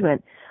and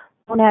judgment,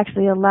 won't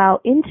actually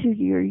allow into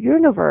your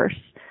universe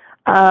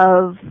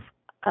of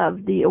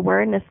the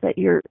awareness that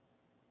you're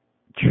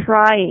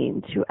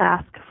trying to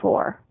ask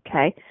for,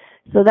 okay?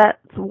 So that's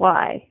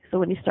why. So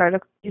when you start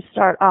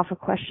off a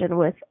question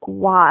with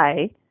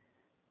why,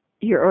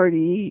 you're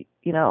already,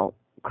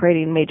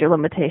 creating major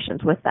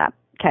limitations with that.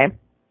 Okay.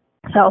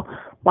 So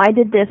why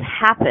did this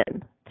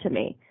happen to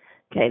me?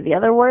 Okay. The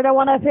other word I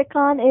want to pick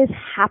on is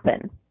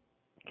happen.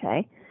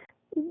 Okay.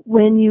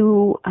 When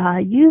you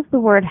use the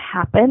word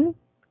happen,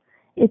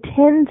 it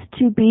tends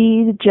to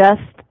be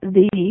just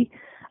the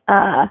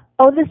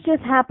this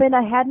just happened.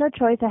 I had no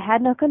choice. I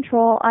had no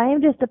control. I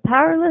am just a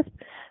powerless,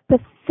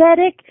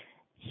 pathetic,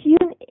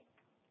 human,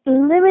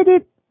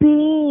 limited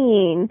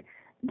being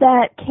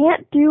that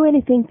can't do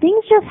anything.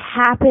 Things just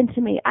happen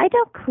to me. I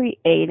don't create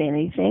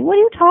anything. What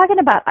are you talking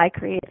about? I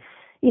create.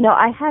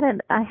 I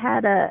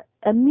had a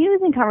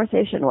amusing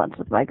conversation once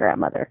with my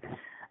grandmother,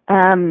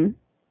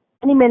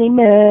 many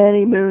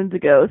moons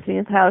ago, seeing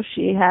as how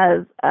she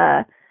has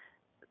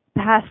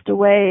passed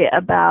away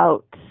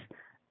about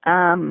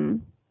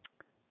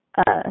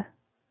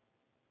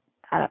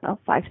I don't know,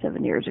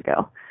 5-7 years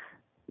ago.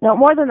 No,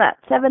 more than that,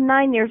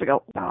 7-9 years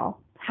ago. Wow,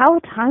 how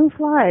time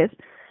flies.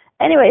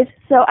 Anyways,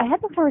 so I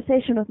had this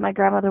conversation with my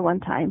grandmother one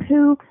time,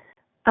 who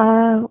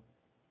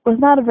was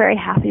not a very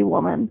happy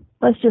woman.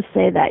 Let's just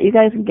say that. You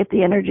guys can get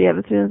the energy of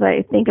it. As soon as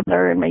I think of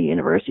her in my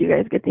universe, you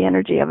guys get the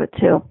energy of it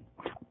too.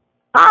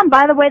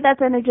 By the way,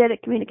 that's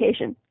energetic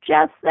communication.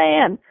 Just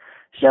saying.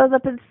 Shows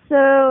up in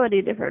so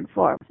many different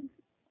forms.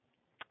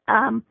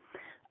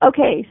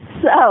 Okay,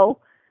 so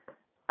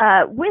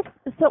we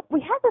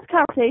had this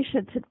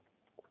conversation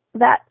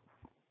that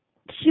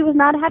she was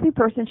not a happy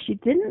person. She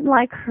didn't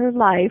like her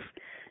life,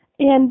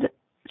 and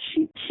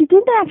she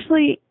didn't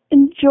actually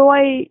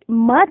enjoy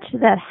much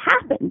that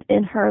happened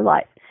in her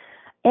life.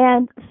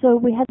 And so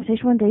we had a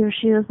conversation one day where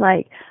she was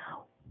like,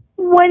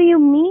 what do you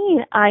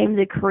mean I'm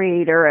the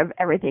creator of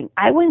everything?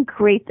 I wouldn't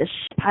create the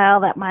shit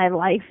pile that my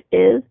life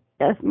is.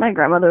 Yes, my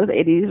grandmother was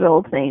 80 years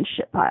old saying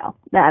shit pile.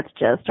 That's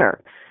just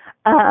her.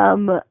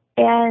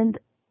 And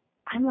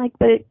I'm like,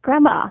 but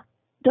Grandma,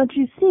 don't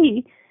you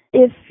see,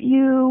 if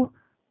you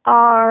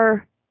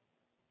are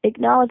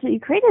acknowledge that you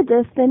created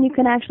this, then you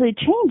can actually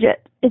change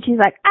it. And she's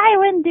like, I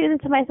wouldn't do this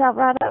to myself,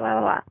 blah, blah, blah,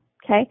 blah.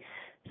 Okay?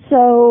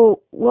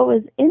 So what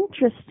was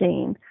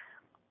interesting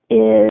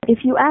is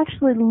if you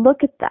actually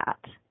look at that,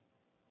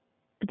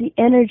 the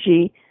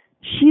energy,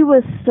 she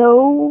was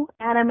so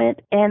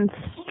adamant and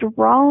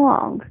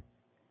strong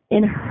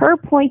in her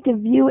point of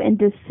view and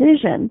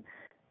decision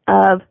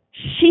of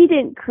she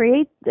didn't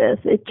create this,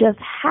 it just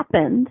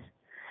happened,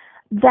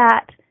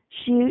 that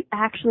she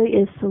actually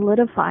is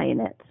solidifying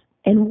it.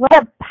 And what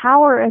a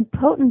power and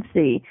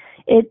potency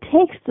it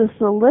takes to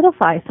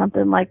solidify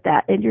something like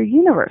that in your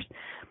universe.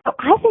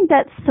 I think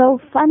that's so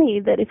funny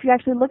that if you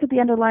actually look at the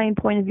underlying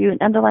point of view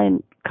and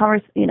underlying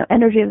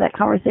energy of that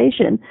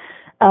conversation,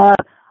 her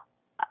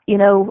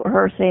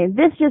saying,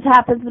 this just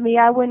happens to me,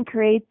 I wouldn't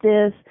create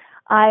this,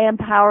 I am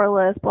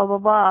powerless, blah, blah,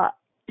 blah.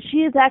 She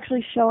is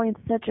actually showing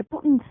such a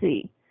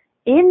potency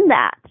in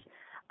that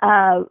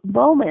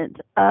moment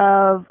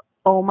of,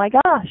 oh my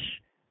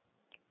gosh,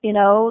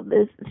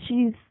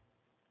 she's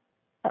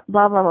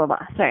blah, blah, blah,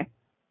 blah. Sorry.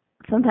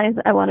 Sometimes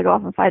I want to go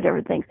off and fight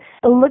over things.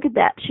 But look at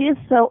that. She is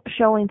so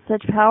showing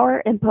such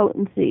power and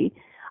potency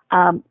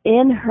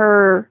in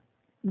her,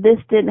 this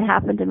didn't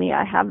happen to me,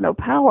 I have no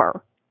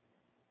power.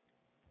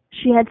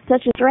 She had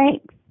such a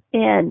strength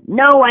in,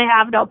 no, I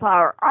have no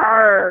power.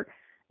 Arr!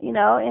 And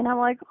I'm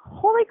like,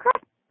 holy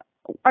crap.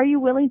 Are you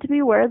willing to be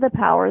aware of the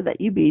power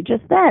that you be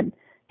just then?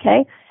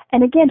 Okay?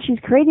 And again, she's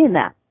creating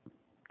that.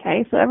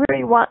 Okay? So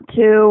everybody want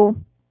to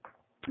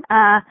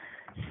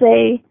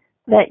say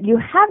that you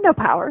have no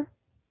power,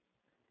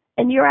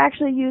 and you're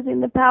actually using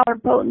the power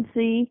and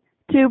potency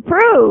to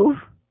prove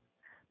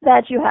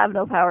that you have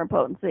no power and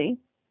potency.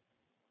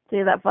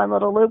 See that fun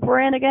little loop we're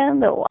in again?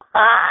 The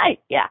why?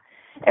 Yeah.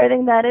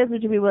 Everything that is,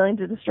 would you be willing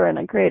to destroy and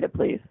uncreate it,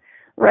 please?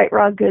 Right,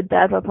 wrong, good,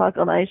 bad,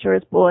 puckle, nice,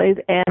 shorts, boys,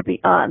 and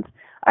beyond.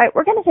 All right,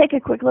 we're going to take a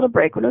quick little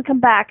break. When we come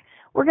back,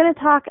 we're going to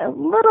talk a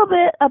little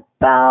bit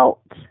about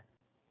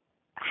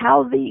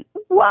how the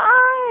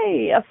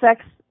why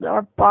affects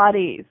our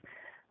bodies.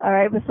 All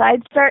right,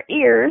 besides our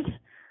ears,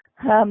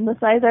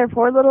 besides our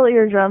poor little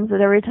eardrums,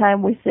 that every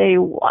time we say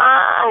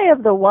why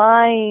of the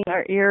whine,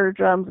 our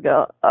eardrums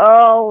go,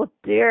 oh,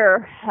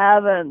 dear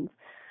heavens.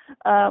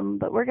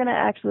 But we're going to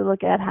actually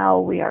look at how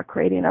we are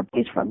creating our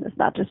peace from this,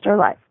 not just our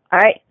life. All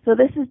right, so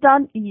this is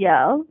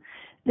Danielle.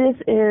 This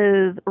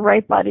is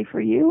Right Body for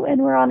You,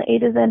 and we're on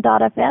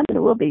A2Zen.fm,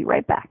 and we'll be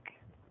right back.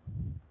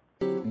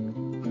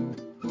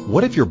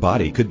 What if your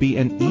body could be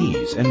an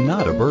ease and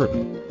not a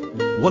burden?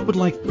 What would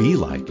life be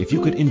like if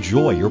you could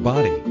enjoy your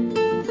body?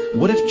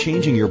 What if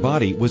changing your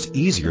body was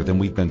easier than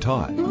we've been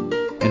taught?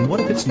 And what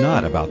if it's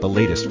not about the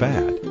latest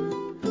fad?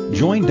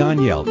 Join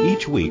Danielle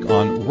each week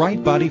on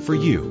Right Body for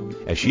You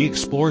as she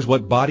explores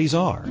what bodies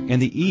are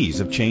and the ease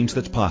of change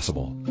that's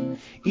possible.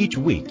 Each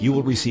week you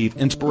will receive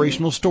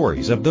inspirational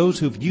stories of those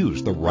who've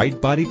used the Right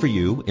Body for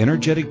You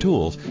energetic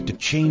tools to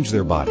change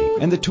their body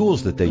and the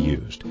tools that they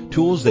used,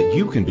 tools that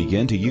you can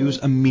begin to use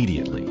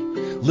immediately.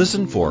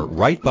 Listen for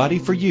Right Body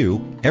for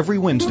You every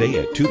Wednesday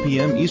at 2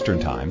 p.m. Eastern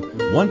Time,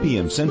 1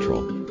 p.m.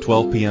 Central,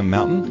 12 p.m.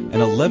 Mountain,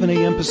 and 11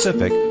 a.m.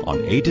 Pacific on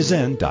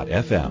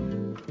A2Zen.fm.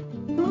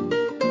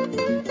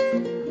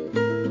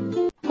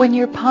 When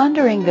you're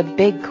pondering the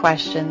big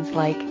questions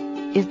like,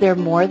 is there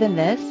more than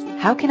this?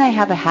 How can I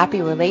have a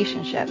happy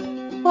relationship?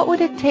 What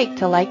would it take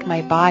to like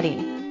my body?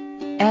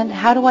 And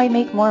how do I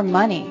make more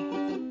money?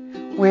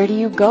 Where do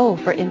you go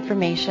for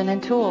information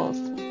and tools?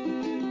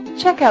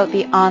 Check out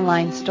the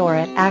online store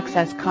at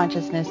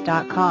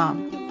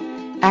accessconsciousness.com.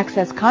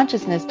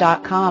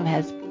 Accessconsciousness.com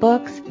has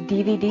books,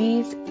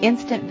 DVDs,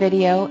 instant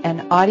video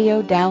and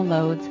audio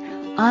downloads,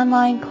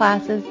 online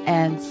classes,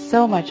 and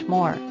so much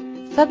more.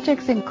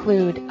 Subjects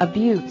include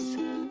abuse,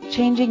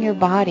 changing your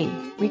body,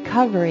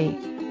 recovery,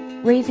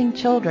 raising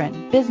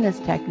children, business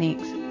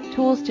techniques,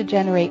 tools to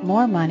generate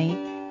more money,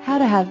 how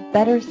to have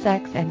better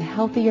sex and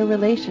healthier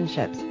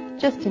relationships,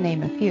 just to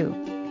name a few.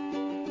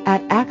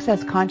 At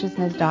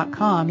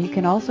accessconsciousness.com, you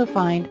can also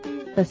find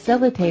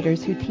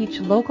facilitators who teach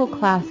local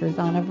classes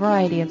on a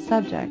variety of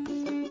subjects.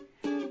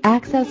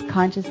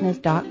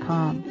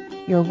 Accessconsciousness.com,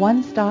 your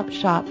one-stop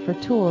shop for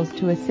tools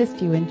to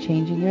assist you in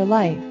changing your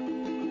life.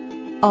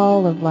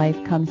 All of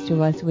life comes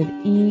to us with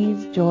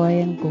ease, joy,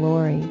 and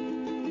glory.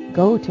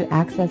 Go to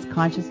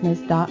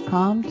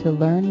accessconsciousness.com to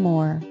learn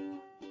more.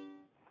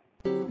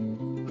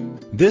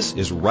 This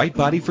is Right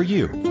Body for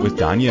You with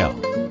Danielle.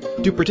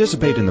 To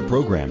participate in the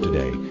program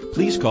today,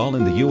 please call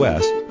in the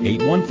U.S.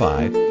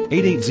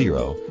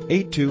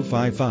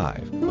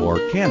 815-880-8255 or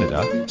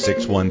Canada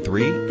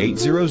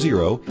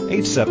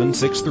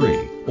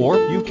 613-800-8763 or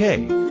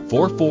UK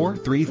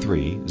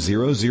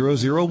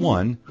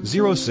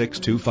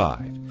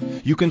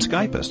 4433-0001-0625. You can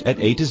Skype us at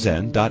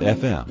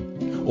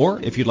A2Zen.fm. Or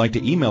if you'd like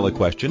to email a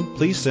question,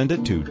 please send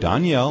it to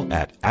Danielle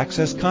at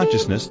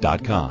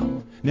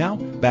accessconsciousness.com. Now,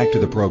 back to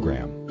the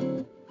program.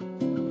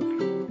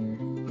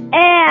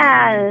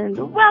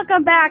 And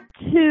welcome back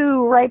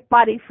to Right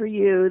Body for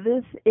You.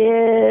 This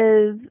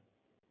is,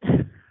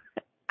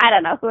 I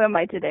don't know, who am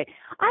I today?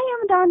 I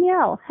am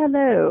Danielle.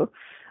 Hello.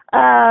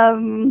 I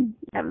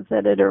haven't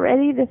said it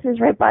already. This is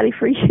Right Body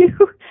for You.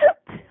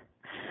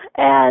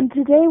 And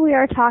today we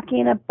are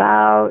talking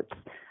about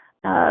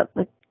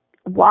the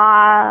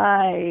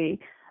why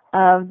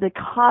of the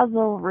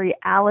causal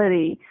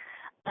reality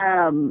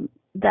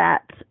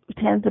that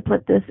tends to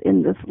put this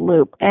in this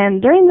loop.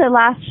 And during the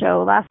last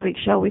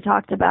week's show, we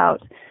talked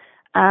about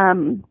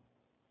the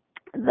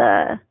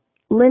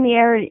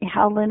linearity,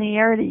 how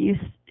linearity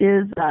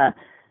is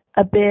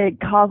a big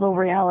causal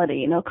reality,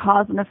 you know,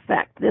 cause and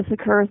effect. This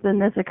occurs, then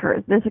this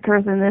occurs. This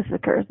occurs, then this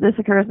occurs. This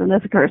occurs, then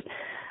this occurs.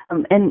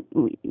 And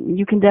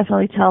you can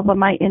definitely tell by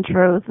my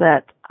intros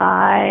that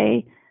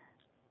I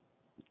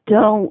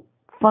don't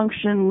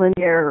function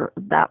linear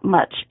that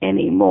much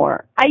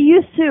anymore. I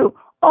used to.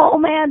 Oh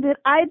man, did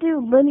I do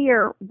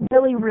linear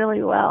really,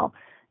 really well.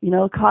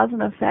 Cause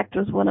and effect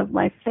was one of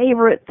my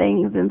favorite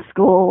things in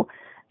school,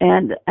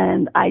 and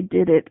I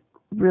did it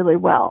really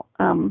well.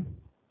 And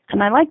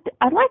I like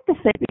to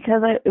say,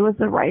 because it was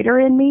the writer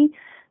in me,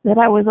 that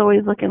I was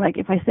always looking like,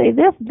 if I say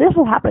this, this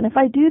will happen. If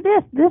I do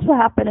this, this will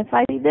happen. If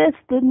I do this,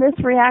 then this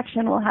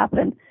reaction will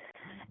happen.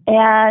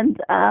 And,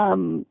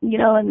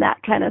 and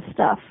that kind of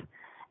stuff.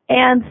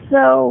 And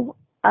so,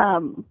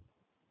 I'm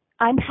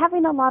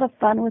having a lot of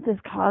fun with this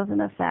cause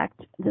and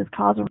effect, this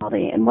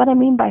causality. And what I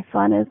mean by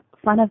fun is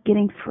fun of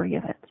getting free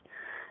of it.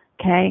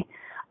 Okay?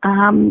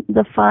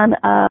 The fun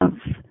of,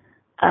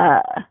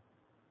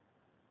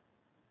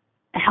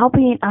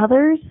 helping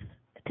others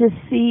to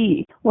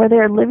see where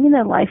they're living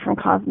their life from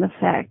cause and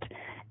effect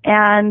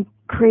and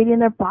creating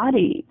their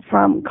body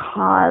from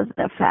cause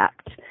and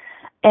effect.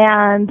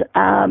 And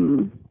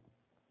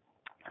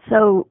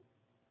so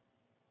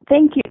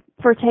thank you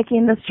for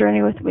taking this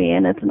journey with me,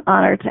 and it's an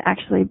honor to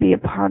actually be a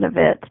part of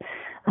it.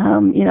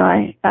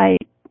 I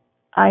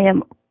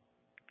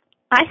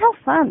have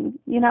fun.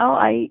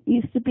 I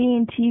used to be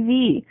in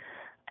TV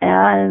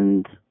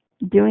and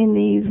doing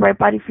these Right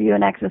Body for You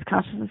and Access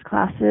Consciousness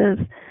classes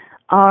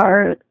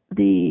are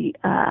the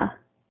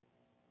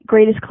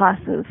greatest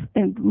classes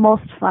and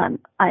most fun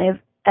I have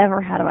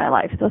ever had in my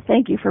life. So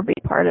thank you for being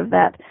part of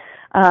that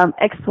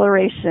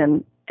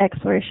exploration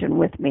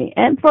with me,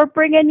 and for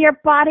bringing your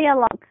body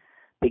along,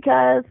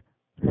 because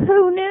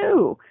who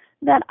knew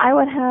that I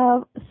would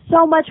have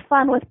so much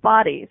fun with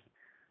bodies,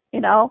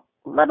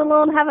 let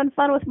alone having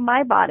fun with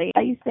my body.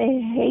 I used to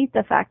hate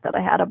the fact that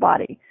I had a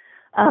body.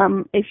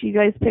 If you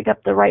guys pick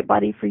up the Right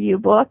Body for You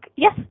book,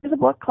 yes, there's a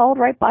book called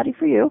Right Body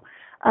for You.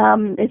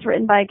 It's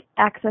written by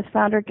Access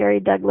founder Gary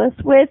Douglas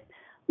with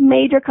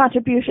major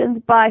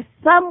contributions by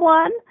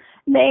someone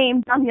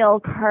named Danielle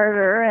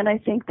Carter, and I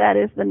think that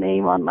is the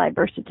name on my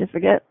birth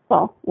certificate.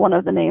 Well, one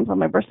of the names on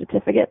my birth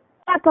certificate.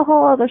 That's a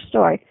whole other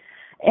story.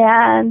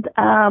 And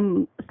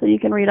so you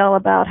can read all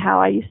about how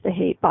I used to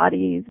hate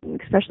bodies,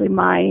 especially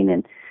mine,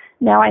 and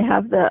now I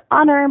have the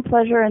honor and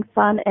pleasure and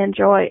fun and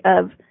joy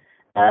of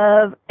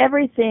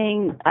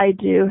everything I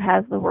do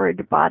has the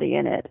word body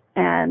in it,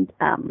 and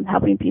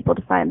helping people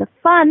to find the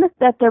fun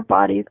that their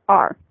bodies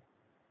are.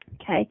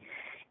 Okay?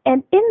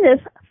 And in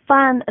this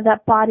fun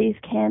that bodies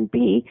can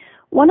be,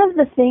 one of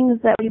the things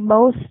that we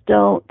most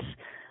don't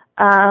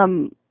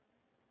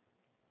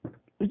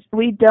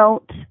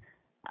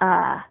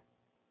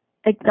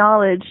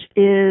acknowledge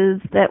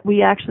is that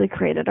we actually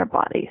created our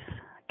bodies.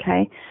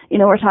 Okay?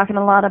 We're talking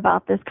a lot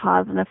about this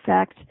cause and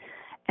effect,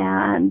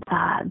 and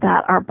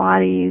that our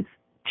bodies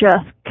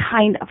just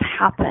kind of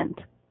happened.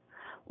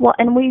 Well,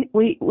 and we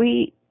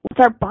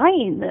start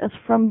buying this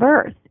from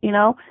birth.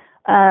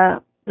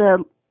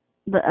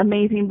 The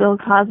amazing Bill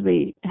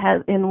Cosby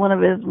has, in one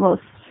of his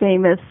most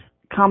famous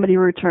comedy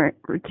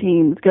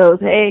routines, goes,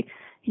 hey,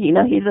 he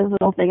does a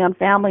little thing on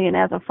family, and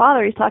as a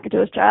father, he's talking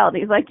to his child.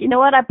 He's like, you know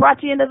what? I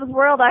brought you into this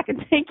world. I can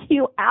take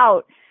you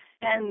out.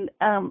 And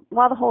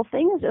while the whole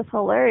thing is just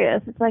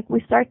hilarious, it's like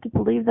we start to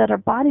believe that our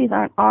bodies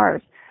aren't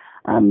ours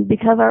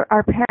because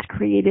our parents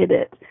created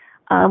it.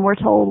 We're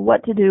told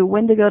what to do,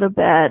 when to go to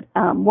bed,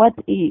 what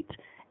to eat.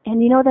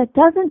 And, that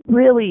doesn't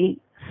really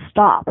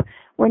stop.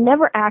 We're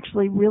never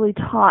actually really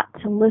taught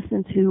to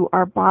listen to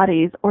our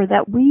bodies, or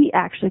that we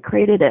actually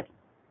created it.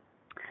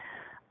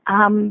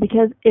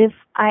 Because if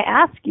I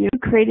ask you, who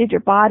created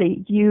your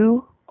body,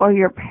 you or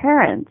your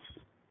parents,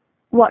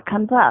 what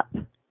comes up?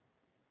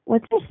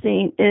 What's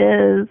interesting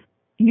is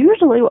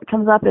usually what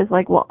comes up is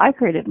like, well, I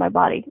created my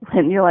body.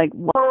 And you're like,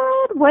 what?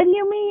 What do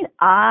you mean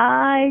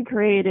I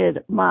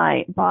created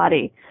my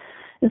body?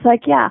 It's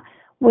like, yeah,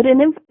 with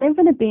an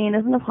infinite being,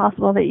 isn't it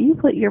possible that you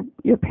put your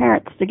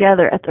parents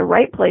together at the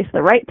right place,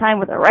 the right time,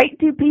 with the right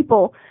two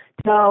people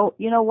to go,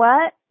 you know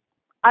what?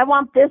 I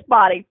want this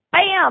body.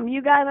 Bam!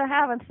 You guys are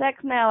having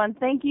sex now, and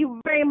thank you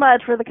very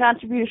much for the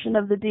contribution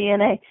of the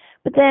DNA.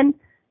 But then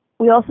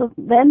we also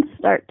then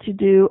start to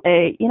do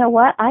you know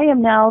what? I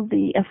am now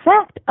the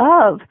effect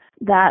of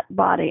that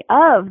body,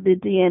 of the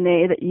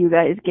DNA that you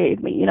guys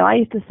gave me. I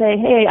used to say,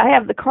 hey, I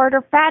have the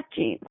Carter fat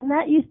gene. And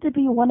that used to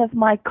be one of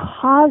my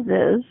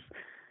causes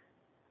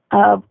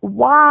of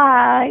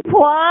why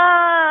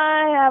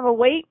I have a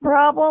weight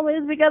problem,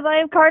 is because I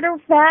have Carter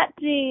fat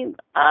genes.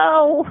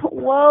 Oh,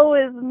 woe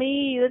is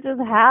me. That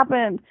just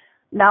happened.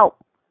 No.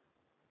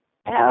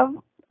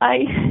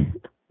 I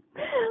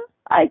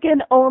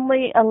can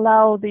only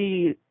allow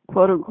the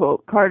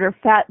quote-unquote Carter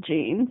fat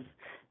genes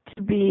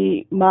to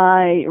be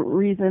my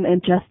reason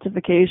and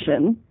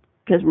justification.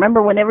 Because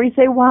remember, whenever you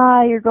say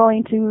why, you're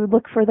going to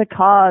look for the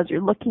cause.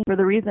 You're looking for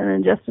the reason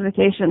and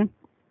justification.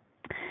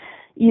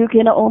 You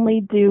can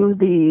only do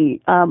the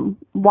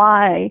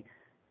why.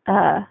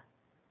 The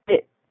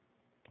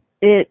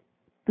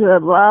blah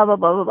blah blah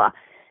blah blah.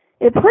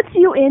 It puts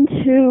you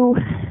into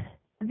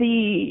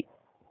the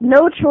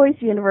no choice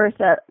universe.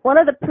 One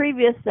of the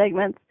previous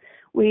segments,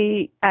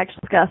 we actually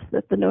discussed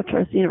that the no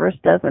choice universe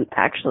doesn't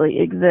actually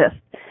exist.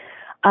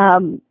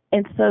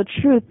 And so,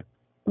 truth,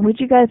 would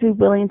you guys be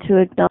willing to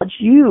acknowledge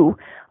you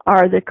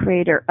are the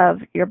creator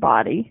of your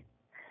body,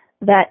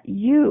 that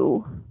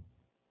you,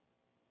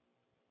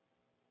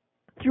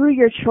 through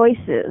your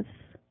choices,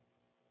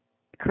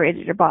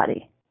 created your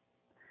body?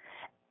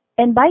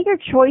 And by your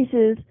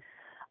choices,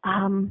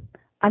 I'm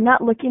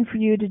not looking for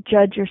you to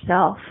judge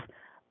yourself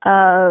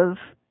of,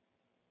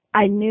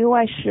 I knew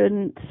I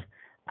shouldn't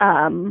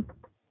have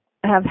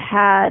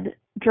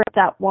drank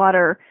that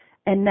water,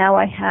 and now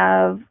I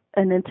have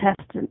an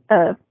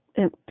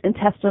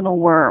intestinal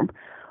worm.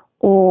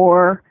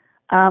 Or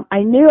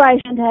I knew I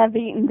shouldn't have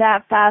eaten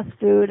that fast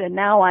food, and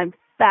now I'm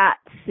fat.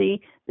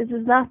 See, this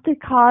is not the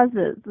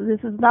causes. This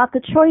is not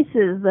the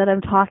choices that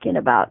I'm talking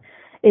about.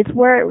 It's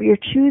where you're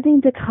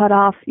choosing to cut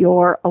off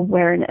your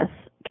awareness,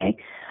 okay?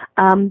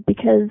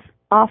 Because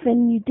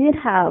often you did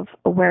have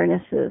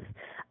awarenesses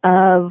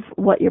of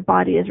what your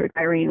body is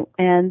requiring,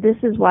 and this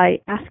is why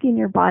asking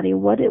your body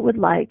what it would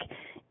like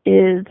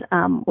is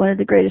one of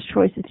the greatest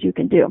choices you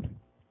can do.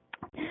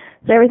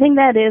 So everything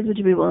that is, would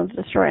you be willing to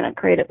destroy and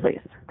uncreate it, please?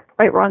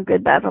 Right, wrong,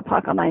 good, bad,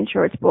 POC, online,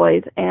 shorts,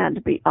 boys,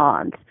 and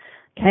beyond.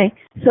 Okay?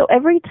 So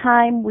every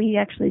time we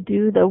actually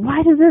do the,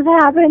 why does this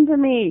happen to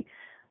me?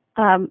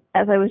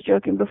 As I was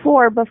joking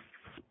before,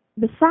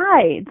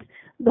 besides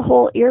the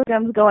whole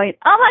eardrums going,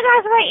 oh my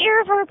gosh, my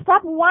ears hurt,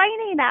 stop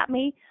whining at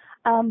me.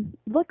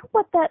 Look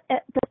what the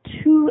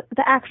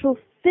actual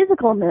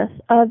physicalness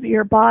of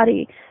your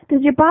body.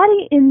 Does your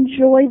body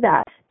enjoy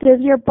that?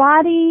 Does your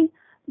body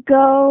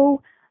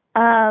go,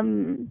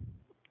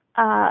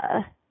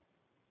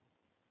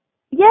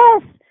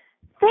 yes,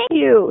 thank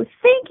you.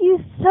 Thank you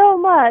so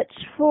much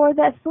for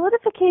that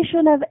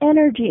solidification of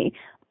energy.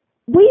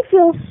 We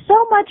feel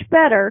so much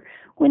better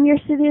when you're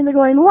sitting there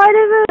going, why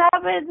does this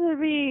happen to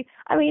me?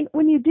 I mean,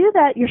 when you do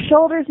that, your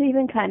shoulders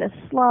even kind of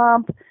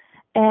slump,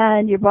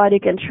 and your body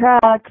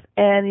contracts,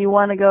 and you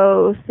want to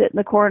go sit in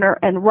the corner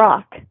and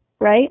rock,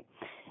 right?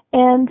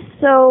 And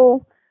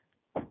so,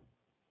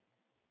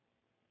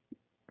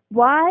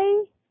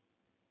 why?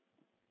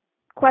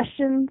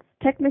 Questions,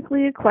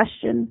 technically a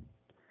question.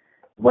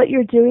 What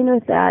you're doing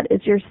with that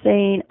is you're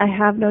saying, I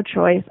have no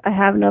choice, I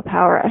have no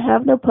power, I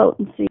have no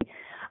potency.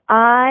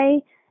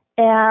 I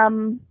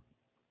am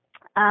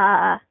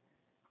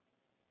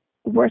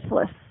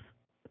worthless.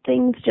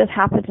 Things just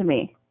happen to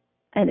me.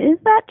 And is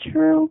that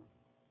true?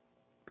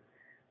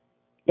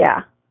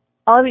 Yeah.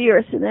 All of you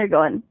are sitting there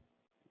going,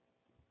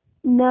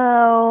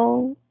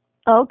 no.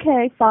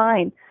 Okay,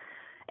 fine.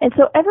 And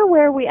so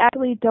everywhere we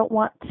actually don't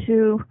want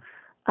to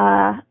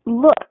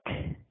look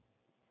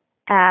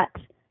at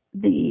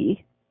the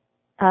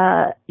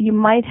you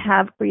might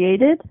have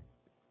created.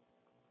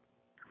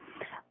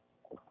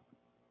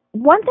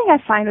 One thing I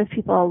find with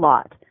people a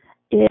lot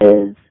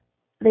is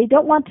they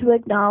don't want to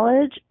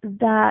acknowledge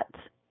that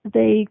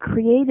they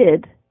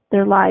created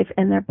their life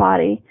and their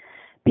body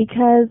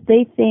because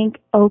they think,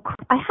 oh,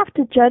 I have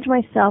to judge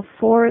myself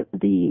for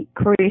the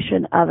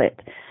creation of it.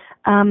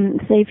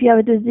 Say if you have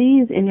a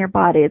disease in your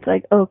body, it's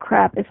like, oh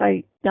crap, if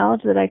I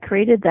acknowledge that I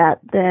created that,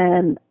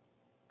 then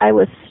I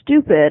was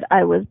stupid,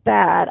 I was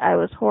bad, I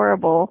was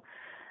horrible,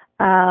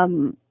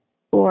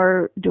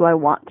 or do I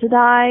want to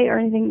die or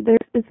anything?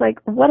 It's like,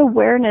 what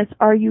awareness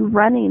are you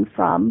running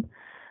from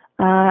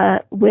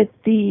with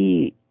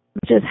the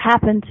just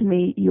happened to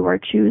me you are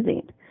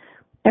choosing?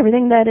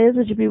 Everything that is,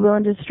 would you be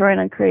willing to destroy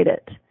and uncreate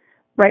it?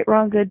 Right,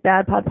 wrong, good,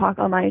 bad, POC,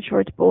 online,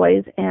 shorts,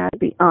 boys, and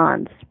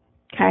beyonds.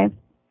 Okay?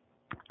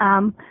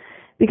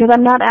 Because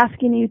I'm not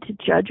asking you to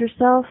judge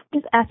yourself,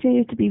 just asking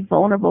you to be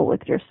vulnerable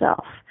with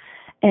yourself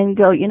and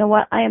go, you know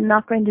what, I am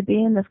not going to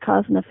be in this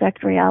cause and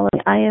effect reality.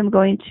 I am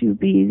going to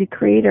be the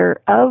creator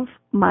of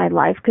my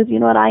life, because you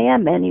know what, I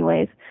am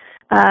anyways.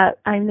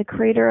 I'm the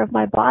creator of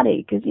my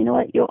body, because you know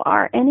what, you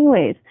are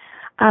anyways.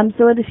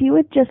 So if you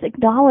would just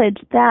acknowledge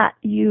that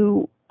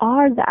you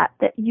are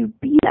that you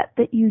be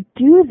that you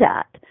do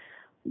that,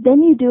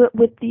 then you do it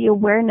with the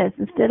awareness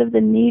instead of the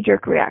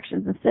knee-jerk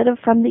reactions, instead of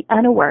from the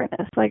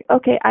unawareness. Like,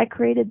 okay, I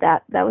created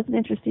that. That was an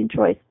interesting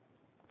choice.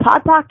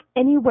 POC,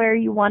 anywhere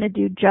you want to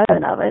do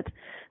judgment of it.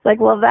 It's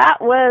like, well, that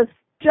was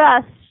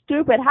just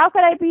stupid. How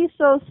could I be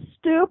so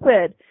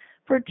stupid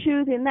for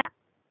choosing that?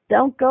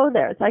 Don't go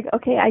there. It's like,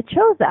 okay, I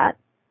chose that.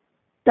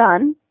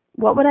 Done.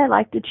 What would I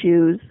like to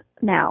choose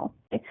now?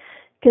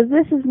 Because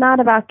this is not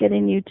about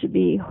getting you to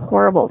be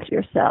horrible to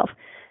yourself.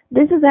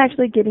 This is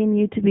actually getting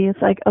you to be,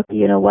 it's like, okay,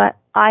 you know what?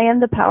 I am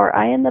the power.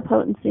 I am the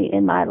potency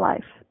in my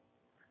life.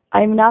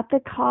 I'm not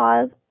the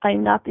cause.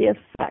 I'm not the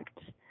effect.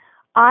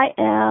 I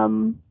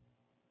am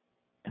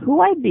who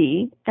I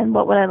be and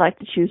what would I like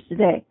to choose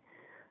today.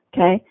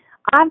 Okay?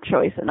 I have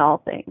choice in all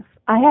things.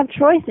 I have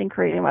choice in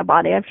creating my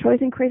body. I have choice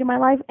in creating my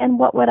life, and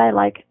what would I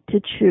like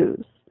to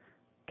choose.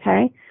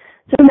 Okay?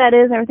 So that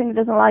is everything that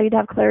doesn't allow you to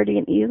have clarity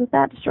and ease with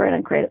that, destroy it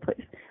and create it,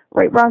 please.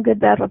 Right, wrong, good,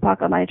 bad,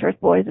 POC, online, church,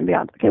 boys, and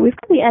beyond. Okay, we've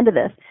got the end of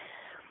this.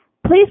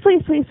 Please,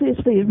 please, please, please,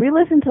 please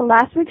re-listen to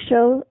last week's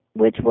show,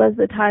 which was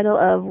the title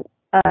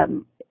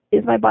of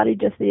Is My Body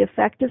Just the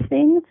Effect of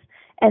Things?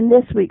 And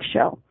this week's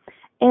show.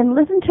 And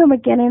listen to them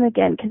again and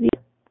again, because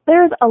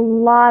there's a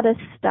lot of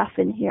stuff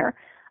in here.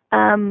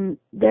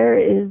 There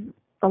is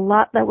a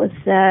lot that was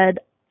said,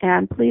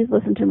 and please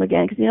listen to them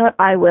again, because you know what,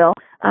 I will,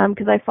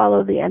 because I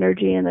follow the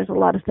energy, and there's a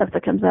lot of stuff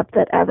that comes up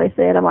that as I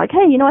say it, I'm like,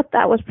 hey, you know what,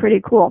 that was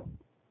pretty cool.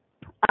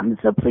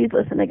 So please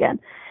listen again.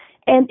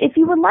 And if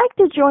you would like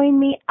to join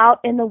me out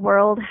in the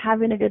world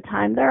having a good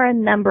time, there are a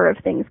number of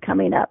things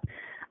coming up.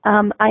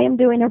 I am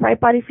doing a Right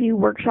Body For You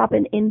workshop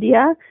in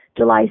India,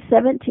 July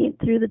 17th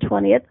through the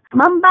 20th.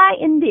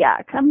 Mumbai,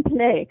 India, come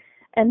play.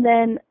 And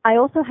then I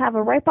also have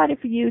a Right Body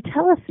For You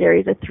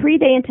teleseries, a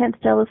 3-day intense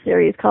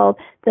teleseries called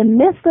The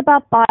Myths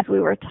About Bodies We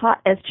Were Taught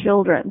as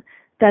Children.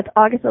 That's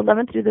August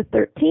 11th through the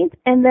 13th.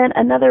 And then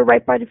another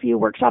Right Body For You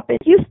workshop in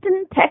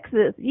Houston,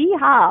 Texas.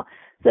 Yeehaw!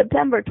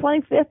 September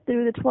 25th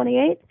through the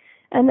 28th.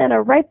 And then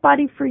a Right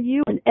Body For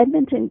You in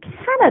Edmonton,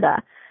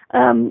 Canada,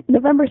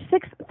 November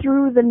 6th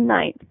through the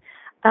 9th.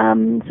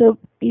 So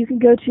you can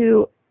go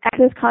to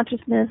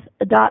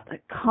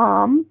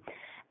accessconsciousness.com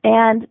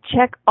and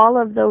check all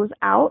of those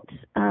out.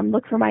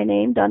 Look for my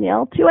name,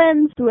 Danielle, 2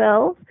 N's, 2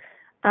 L's,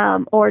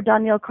 or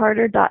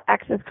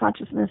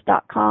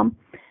daniellecarter.accessconsciousness.com,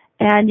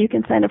 and you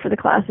can sign up for the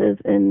classes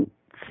and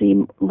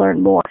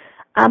learn more.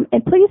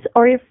 And please,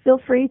 or feel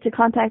free to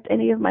contact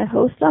any of my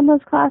hosts on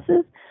those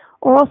classes,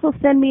 or also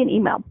send me an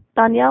email,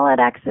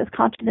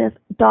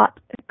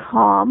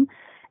 Danielle@accessconsciousness.com,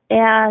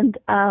 and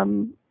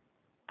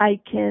I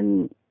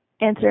can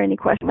answer any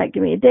question. It might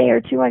give me a day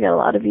or two. I get a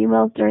lot of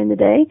emails during the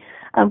day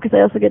because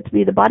I also get to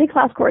be the body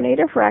class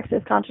coordinator for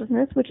Access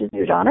Consciousness, which is a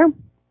huge honor.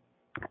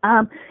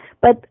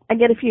 But I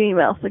get a few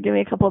emails, so give me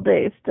a couple of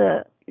days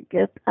to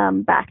get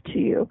back to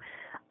you.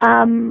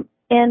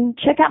 And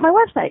check out my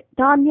website,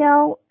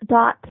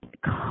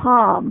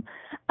 Danielle.com.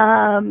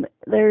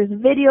 There's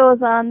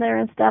videos on there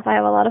and stuff. I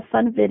have a lot of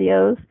fun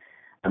videos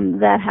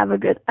I have a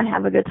good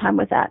time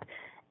with that.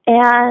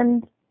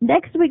 And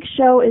next week's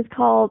show is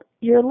called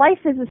Your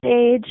Life is a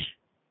Stage,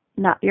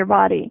 Not Your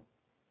Body.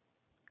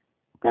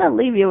 I'm going to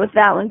leave you with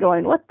that one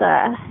going, what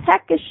the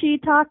heck is she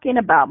talking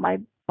about? My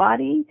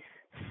body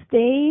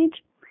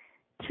stage?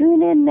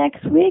 Tune in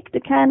next week to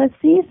kind of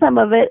see some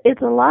of it.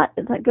 It's a lot.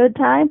 It's a good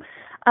time.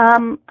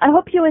 I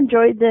hope you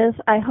enjoyed this.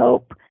 I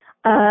hope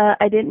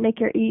I didn't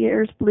make your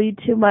ears bleed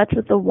too much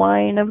with the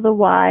whine of the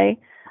why.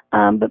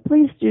 But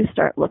please do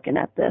start looking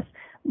at this.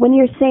 When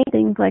you're saying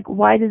things like,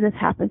 why did this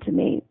happen to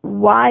me?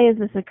 Why is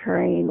this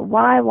occurring?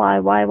 Why?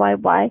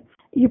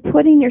 You're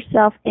putting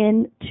yourself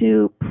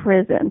into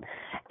prison.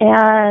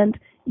 And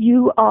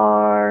you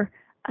are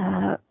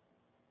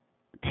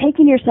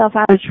taking yourself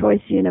out of the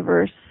choice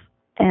universe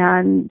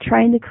and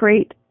trying to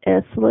create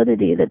a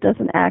solidity that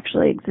doesn't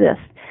actually exist.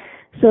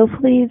 So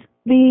please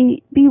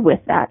be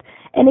with that.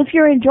 And if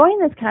you're enjoying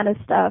this kind of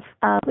stuff,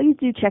 please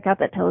do check out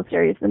that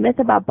teleseries, The Myths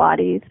About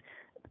Bodies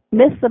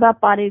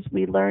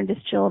we learned as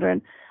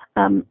children,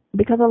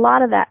 because a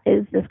lot of that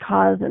is this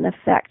cause and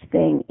effect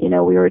thing. You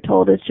know, we were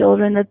told as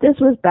children that this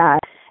was bad,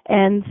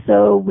 and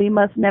so we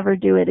must never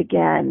do it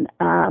again,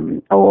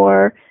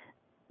 or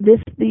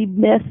the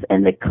myths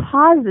and the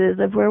causes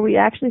of where we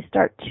actually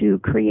start to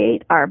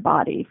create our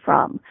body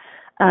from.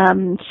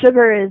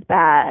 Sugar is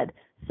bad.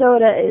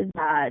 Soda is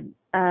bad.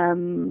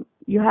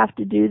 You have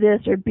to do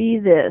this or be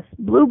this.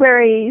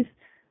 Blueberries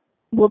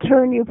will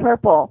turn you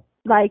purple,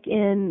 like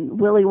in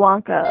Willy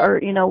Wonka, or,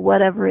 you know,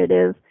 whatever it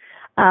is.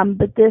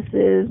 But this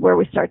is where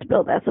we start to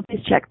build that. So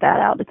please check that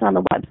out. It's on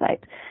the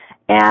website.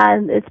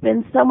 And it's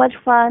been so much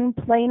fun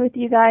playing with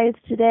you guys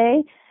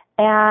today.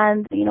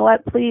 And you know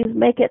what? Please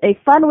make it a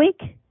fun week.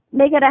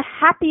 Make it a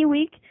happy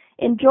week.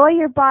 Enjoy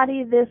your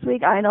body this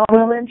week. I know I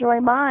will enjoy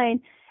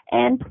mine.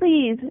 And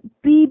please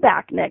be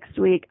back next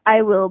week.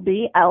 I will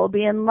be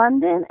in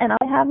London, and I'll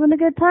be having a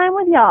good time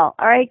with y'all.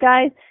 All right,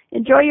 guys?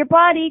 Enjoy your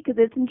body because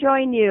it's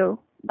enjoying you.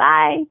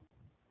 Bye.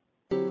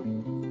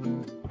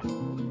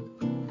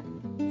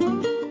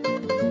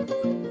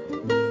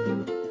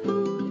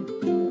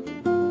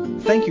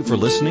 Thank you for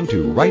listening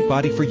to Right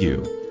Body For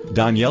You.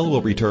 Danielle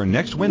will return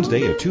next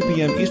Wednesday at 2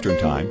 p.m. Eastern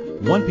Time,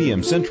 1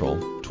 p.m. Central,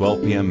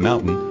 12 p.m.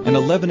 Mountain, and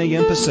 11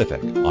 a.m. Pacific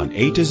on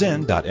A to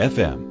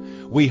Zen.fm.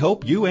 We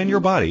hope you and your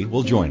body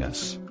will join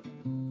us.